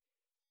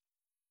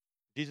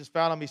 Jesus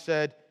found him. He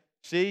said,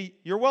 see,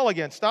 you're well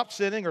again. Stop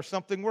sinning or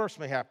something worse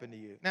may happen to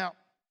you. Now,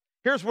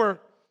 here's where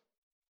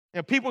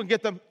people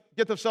can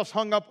get themselves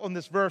hung up on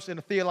this verse in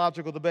a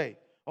theological debate.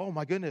 Oh,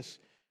 my goodness.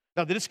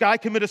 Now, did this guy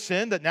commit a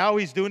sin that now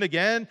he's doing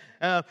again?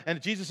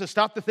 And Jesus says,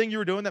 stop the thing you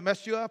were doing that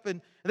messed you up.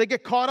 And they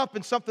get caught up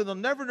in something they'll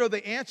never know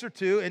the answer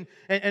to.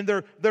 And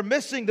they're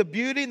missing the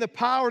beauty and the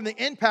power and the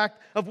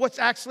impact of what's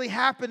actually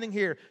happening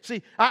here.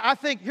 See, I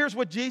think here's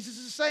what Jesus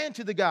is saying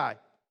to the guy.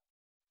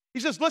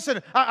 He says,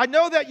 listen, I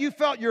know that you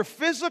felt your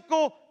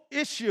physical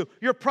issue,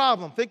 your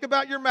problem, think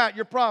about your mat,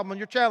 your problem,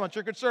 your challenge,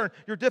 your concern,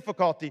 your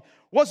difficulty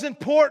was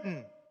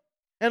important.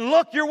 And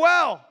look, you're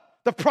well.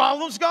 The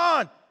problem's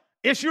gone.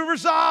 Issue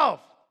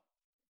resolved.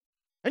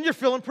 And you're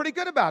feeling pretty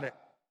good about it.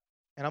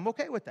 And I'm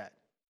okay with that.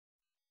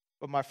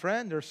 But my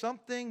friend, there's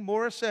something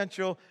more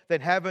essential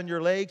than having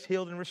your legs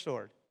healed and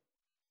restored.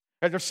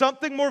 And there's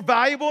something more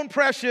valuable and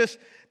precious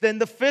than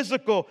the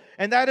physical,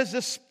 and that is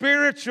the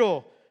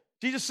spiritual.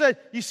 Jesus said,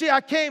 you see,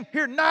 I came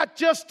here not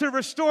just to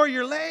restore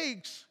your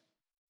legs.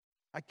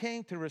 I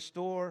came to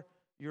restore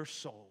your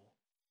soul,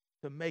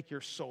 to make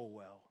your soul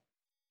well.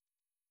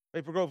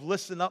 Maple Grove,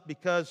 listen up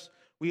because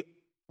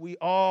we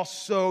all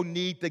so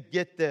need to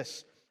get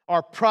this.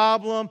 Our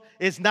problem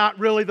is not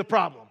really the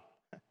problem.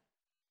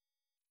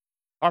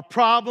 Our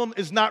problem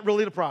is not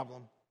really the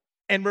problem.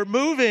 And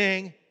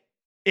removing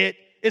it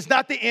is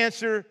not the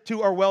answer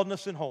to our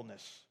wellness and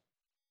wholeness.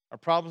 Our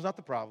problem is not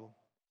the problem.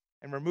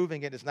 And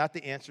removing it is not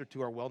the answer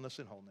to our wellness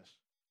and wholeness.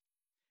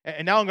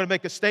 And now I'm going to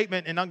make a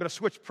statement, and I'm going to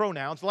switch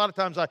pronouns. A lot of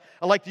times I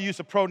like to use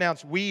the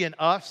pronouns we and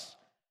us,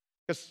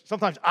 because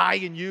sometimes I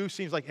and you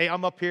seems like, hey,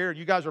 I'm up here, and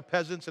you guys are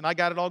peasants, and I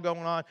got it all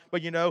going on.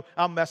 But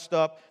I'm messed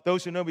up.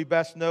 Those who know me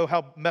best know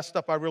how messed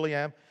up I really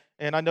am.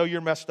 And I know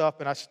you're messed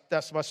up, and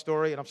that's my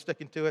story, and I'm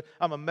sticking to it.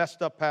 I'm a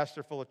messed up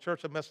pastor full of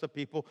church of messed up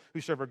people who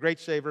serve a great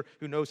Savior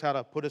who knows how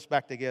to put us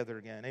back together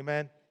again.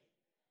 Amen?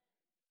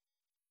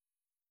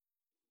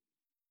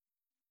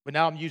 But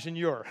now I'm using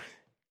your.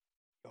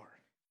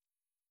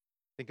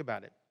 Think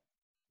about it.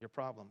 Your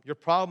problem. Your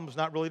problem is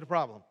not really the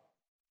problem.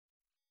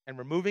 And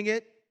removing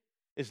it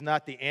is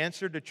not the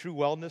answer to true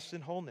wellness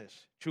and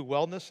wholeness. True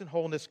wellness and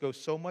wholeness goes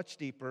so much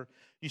deeper.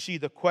 You see,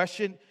 the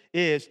question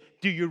is,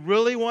 do you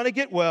really want to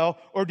get well,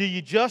 or do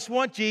you just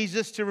want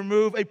Jesus to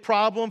remove a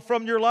problem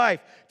from your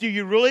life? Do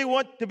you really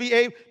want to be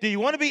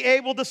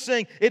able to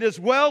sing, it is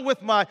well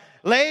with my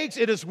legs,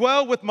 it is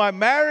well with my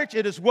marriage,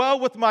 it is well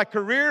with my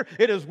career,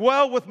 it is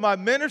well with my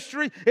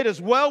ministry, it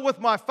is well with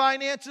my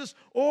finances,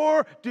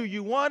 or do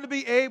you want to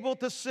be able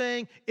to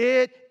sing,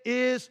 it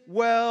is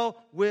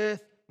well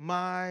with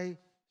my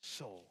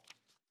soul?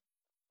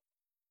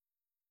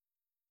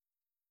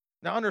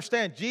 Now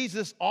understand,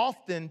 Jesus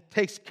often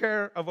takes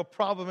care of a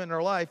problem in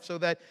our life so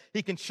that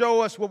He can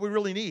show us what we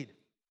really need.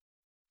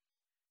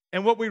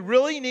 And what we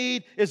really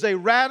need is a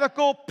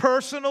radical,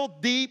 personal,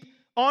 deep,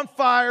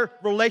 on-fire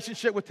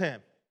relationship with Him.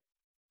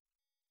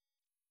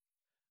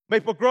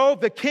 Maple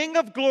Grove, the King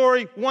of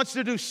Glory wants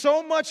to do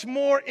so much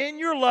more in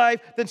your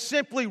life than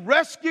simply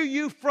rescue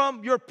you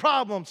from your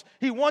problems.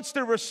 He wants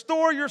to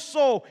restore your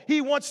soul. He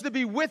wants to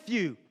be with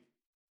you.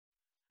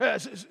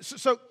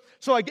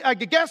 So I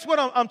guess what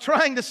I'm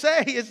trying to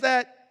say is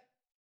that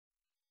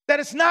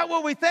it's not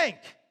what we think.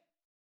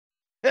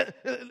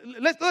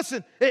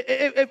 Listen,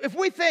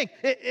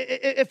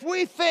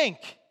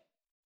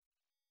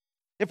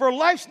 if our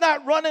life's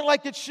not running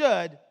like it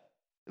should,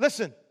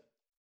 listen,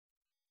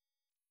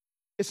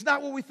 It's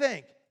not what we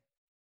think.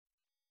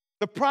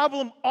 The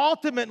problem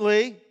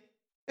ultimately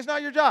is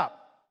not your job.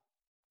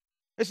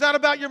 It's not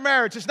about your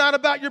marriage. It's not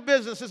about your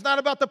business. It's not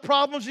about the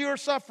problems you are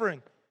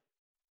suffering.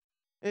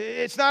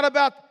 It's not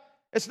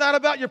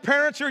about your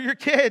parents or your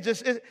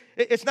kids.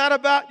 It's not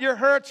about your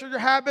hurts or your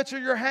habits or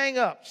your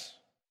hang-ups.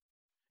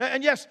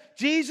 And yes,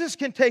 Jesus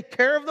can take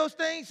care of those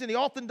things, and he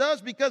often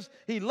does because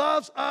he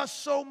loves us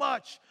so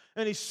much,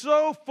 and he's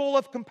so full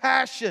of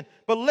compassion.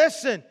 But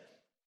listen,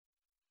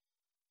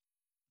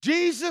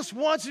 Jesus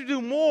wants to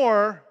do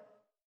more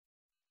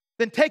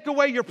than take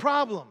away your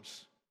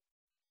problems.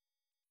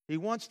 He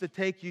wants to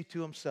take you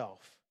to himself.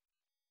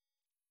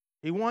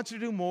 He wants to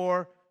do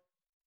more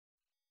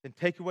than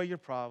take away your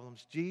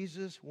problems.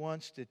 Jesus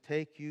wants to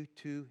take you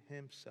to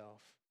himself.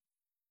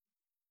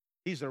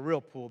 He's the real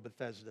pool of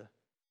Bethesda.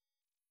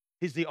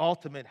 He's the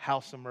ultimate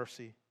house of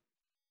mercy.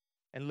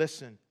 And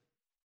listen,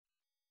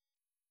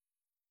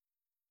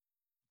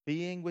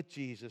 being with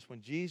Jesus,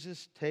 when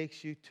Jesus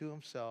takes you to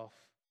himself,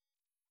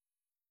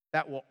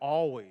 that will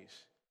always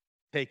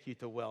take you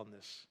to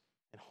wellness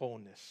and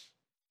wholeness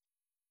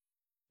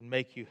and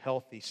make you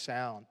healthy,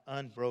 sound,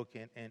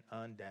 unbroken, and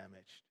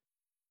undamaged.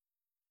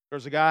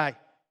 There's a guy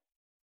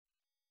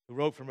who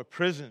wrote from a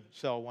prison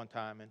cell one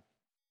time, and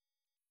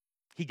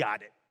he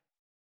got it.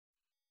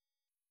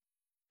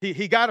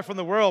 He got it from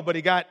the world, but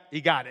he got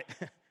it.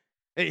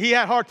 He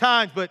had hard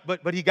times,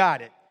 but he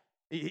got it.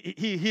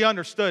 He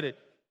understood it.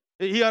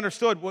 He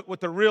understood what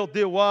the real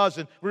deal was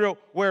and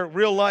where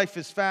real life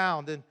is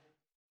found. And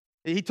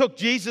he took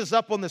Jesus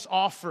up on this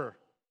offer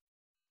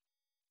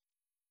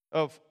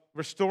of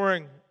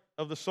restoring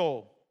of the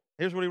soul.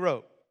 Here's what he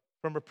wrote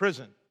from a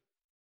prison.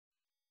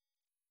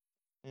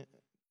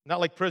 Not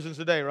like prisons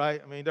today, right?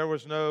 I mean, there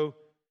was no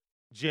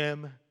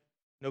gym,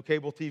 no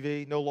cable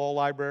TV, no law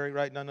library,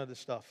 right? None of this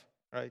stuff,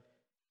 right?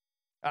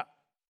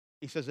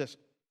 He says this,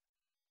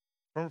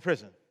 from a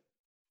prison,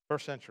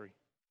 first century.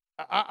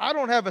 I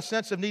don't have a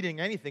sense of needing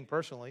anything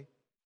personally.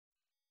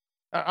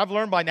 I've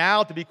learned by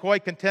now to be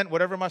quite content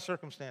whatever my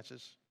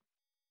circumstances.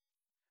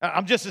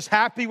 I'm just as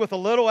happy with a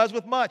little as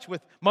with much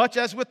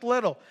as with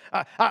little.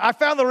 I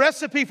found the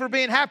recipe for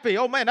being happy.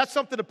 Oh man, that's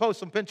something to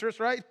post on Pinterest,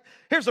 right?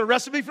 Here's the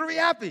recipe for being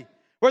happy.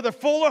 Whether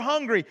full or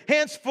hungry,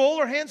 hands full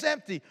or hands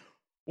empty.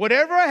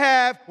 Whatever I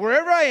have,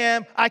 wherever I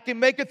am, I can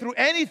make it through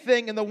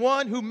anything in the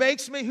one who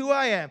makes me who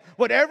I am.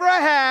 Whatever I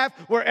have,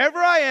 wherever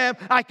I am,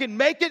 I can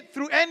make it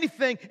through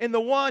anything in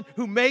the one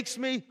who makes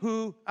me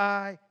who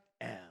I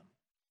am.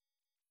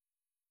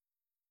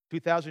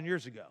 2,000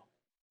 years ago,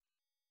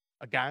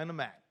 a guy on a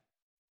mat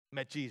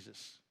met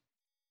Jesus,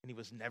 and he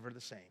was never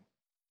the same.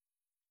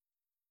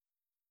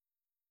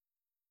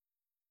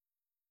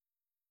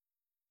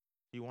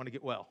 You want to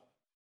get well.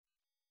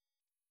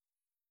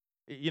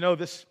 You know,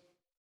 this,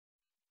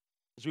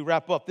 as we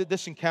wrap up,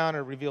 this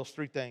encounter reveals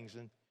three things,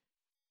 and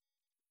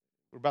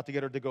we're about to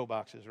get our to-go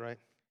boxes, right?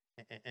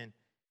 And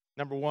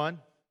number one,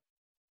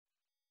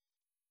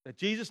 that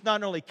Jesus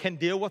not only can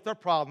deal with our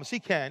problems, he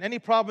can. Any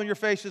problem you're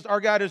facing, our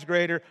God is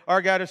greater,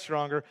 our God is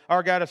stronger,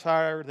 our God is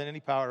higher than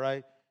any power,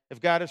 right? If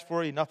God is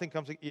for you, nothing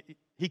comes.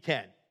 He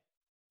can.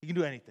 He can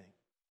do anything.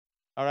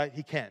 All right?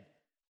 He can.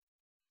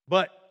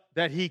 But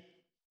that he,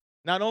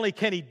 not only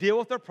can he deal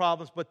with our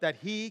problems, but that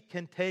he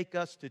can take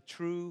us to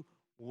true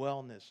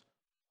wellness,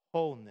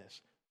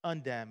 wholeness,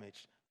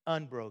 undamaged,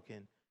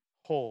 unbroken,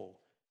 whole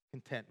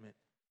contentment.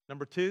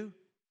 Number two,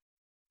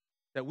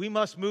 that we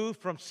must move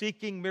from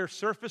seeking mere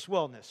surface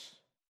wellness.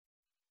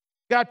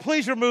 God,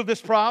 please remove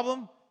this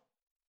problem,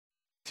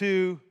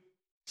 to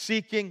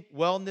seeking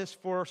wellness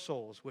for our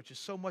souls, which is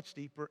so much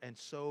deeper and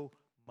so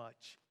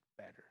much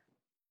better.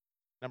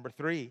 Number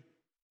three,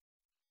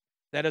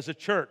 that as a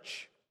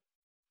church,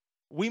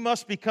 we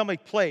must become a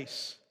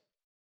place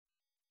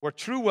where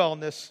true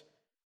wellness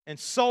and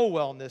soul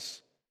wellness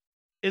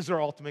is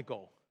our ultimate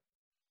goal,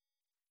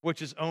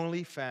 which is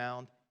only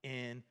found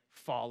in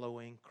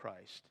following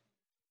Christ.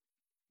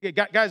 Yeah,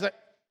 guys,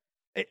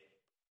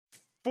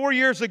 4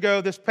 years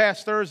ago, this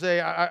past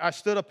Thursday, I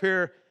stood up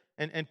here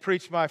and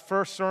preached my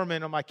first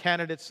sermon on my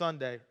candidate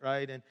Sunday,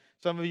 right? And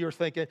some of you are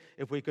thinking,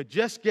 if we could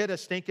just get a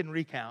stinking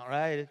recount,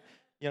 right?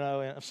 You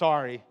know, I'm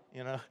sorry,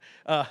 you know.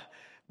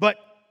 But,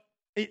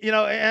 you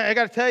know, I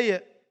got to tell you,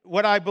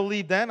 what I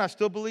believed then, I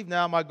still believe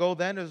now. My goal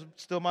then is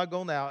still my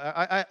goal now.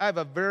 I have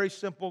a very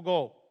simple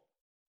goal.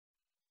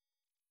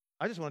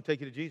 I just want to take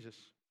you to Jesus.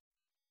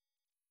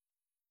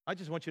 I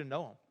just want you to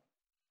know him.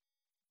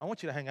 I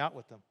want you to hang out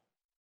with him.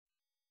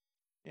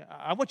 Yeah,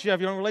 I want you to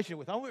have your own relationship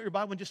with him. I want your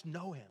Bible and just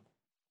know him.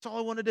 That's all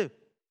I want to do.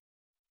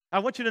 I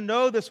want you to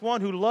know this one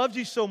who loves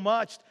you so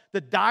much to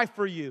die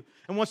for you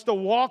and wants to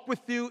walk with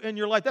you in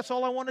your life. That's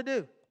all I want to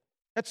do.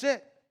 That's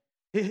it.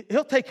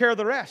 He'll take care of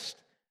the rest.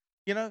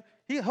 You know,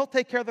 he'll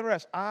take care of the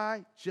rest.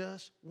 I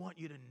just want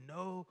you to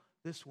know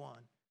this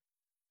one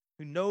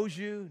who knows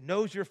you,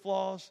 knows your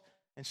flaws,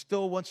 and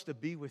still wants to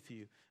be with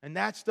you. And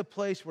that's the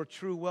place where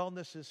true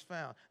wellness is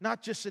found.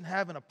 Not just in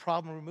having a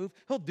problem removed.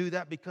 He'll do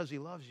that because he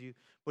loves you,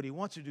 but he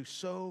wants to do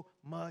so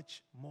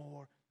much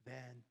more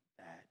than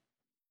that.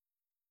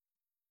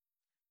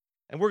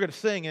 and we're going to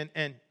sing.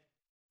 And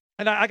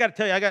I got to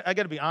tell you, I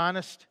got to be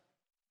honest.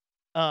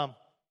 Yeah,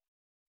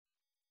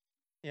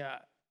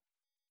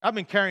 I've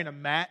been carrying a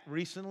mat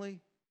recently.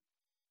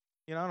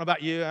 I don't know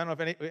about you. I don't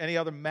know if any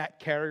other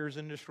mat carriers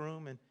in this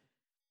room. And,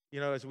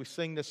 as we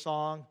sing this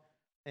song,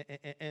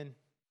 and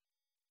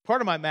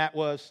part of my mat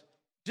was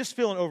just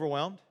feeling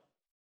overwhelmed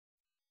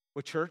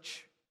with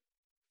church,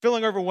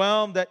 feeling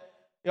overwhelmed that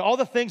all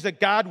the things that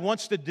God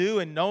wants to do,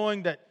 and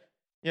knowing that,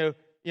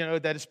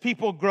 that as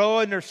people grow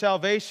in their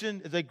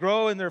salvation, as they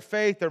grow in their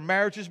faith, their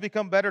marriages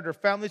become better, their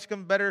families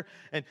become better,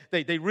 and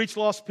they reach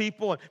lost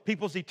people, and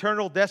people's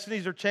eternal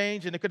destinies are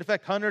changed, and it could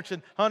affect hundreds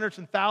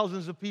and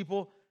thousands of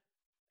people.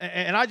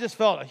 And I just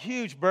felt a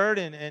huge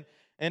burden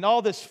and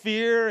all this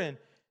fear and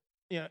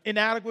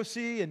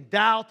inadequacy and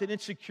doubt and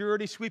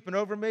insecurity sweeping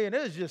over me. And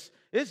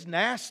it's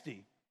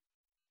nasty.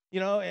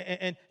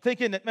 And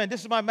thinking that, man, this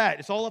is my mat.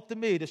 It's all up to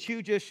me, this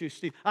huge issue,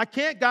 Steve. I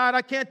can't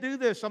do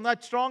this. I'm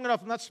not strong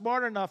enough. I'm not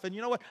smart enough. And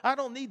you know what? I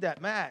don't need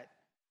that mat.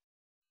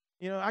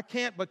 I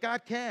can't, but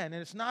God can.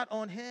 And it's not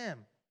on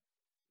Him.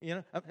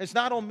 It's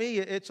not on me.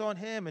 It's on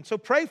Him. And so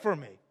pray for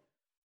me.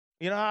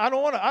 I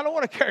don't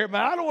want to carry a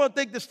mat. I don't want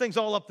to think this thing's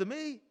all up to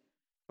me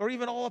or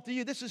even all up to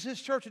you. This is His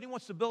church, and He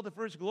wants to build it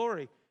for His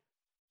glory.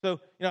 So,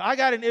 I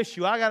got an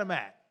issue. I got a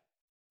mat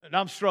that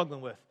I'm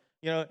struggling with.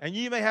 And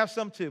you may have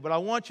some too, but I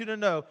want you to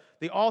know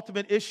the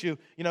ultimate issue,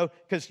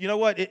 because you know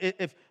what?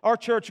 If our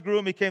church grew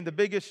and became the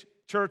biggest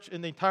church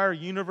in the entire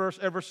universe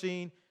ever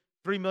seen,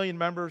 3 million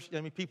members,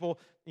 people,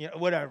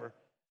 whatever.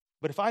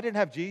 But if I didn't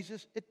have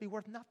Jesus, it'd be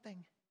worth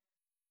nothing.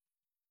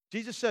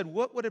 Jesus said,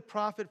 what would it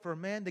profit for a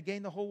man to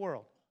gain the whole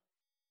world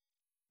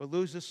but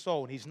lose his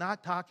soul? And He's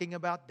not talking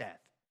about death.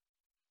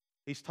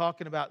 He's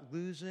talking about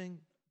losing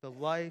the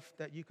life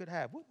that you could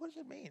have. What does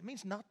it mean? It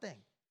means nothing.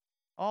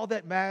 All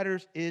that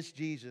matters is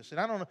Jesus. And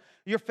I don't know,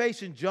 you're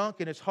facing junk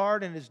and it's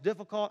hard and it's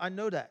difficult. I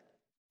know that.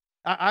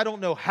 I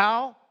don't know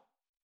how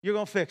you're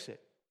going to fix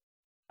it.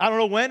 I don't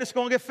know when it's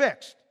going to get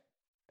fixed.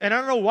 And I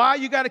don't know why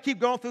you got to keep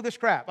going through this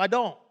crap. I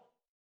don't.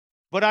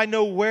 But I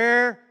know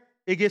where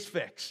it gets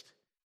fixed.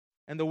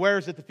 And the where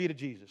is at the feet of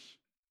Jesus.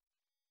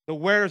 The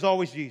where is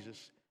always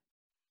Jesus.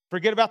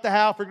 Forget about the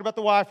how, forget about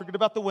the why, forget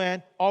about the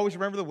when. Always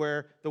remember the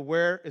where. The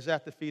where is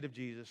at the feet of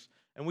Jesus.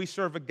 And we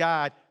serve a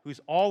God who's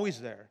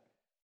always there.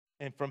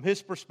 And from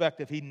His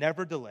perspective, He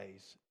never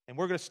delays. And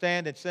we're going to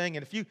stand and sing.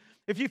 And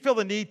if you feel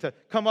the need to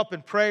come up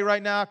and pray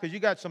right now because you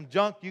got some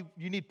junk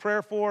you need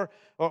prayer for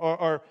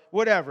or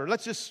whatever, I'm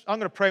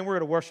going to pray and we're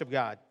going to worship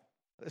God.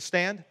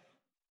 Stand.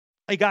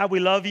 Hey, God, we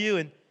love You.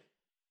 And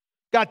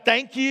God,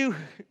 thank You.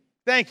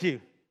 Thank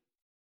You.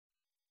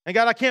 And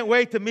God, I can't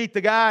wait to meet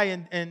the guy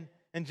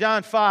in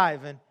John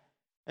 5 and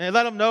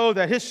let him know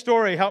that his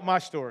story helped my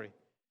story.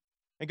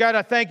 And God,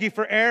 I thank You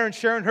for Erin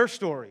sharing her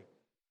story.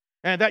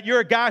 And that You're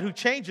a God who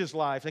changes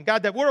lives. And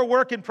God, that we're a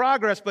work in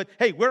progress, but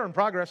hey, we're in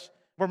progress.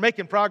 We're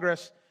making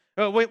progress.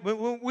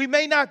 We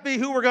may not be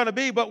who we're going to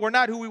be, but we're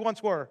not who we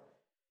once were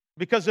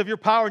because of Your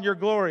power and Your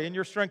glory and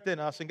Your strength in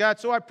us. And God,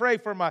 so I pray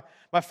for my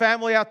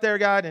family out there,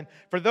 God, and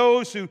for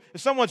those who,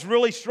 if someone's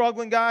really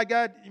struggling, God,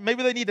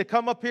 maybe they need to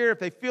come up here if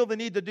they feel the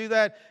need to do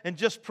that and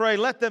just pray.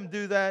 Let them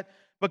do that.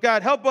 But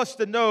God, help us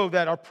to know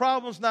that our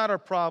problem's not our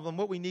problem.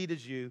 What we need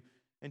is You.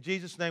 In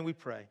Jesus' name we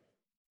pray.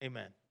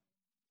 Amen.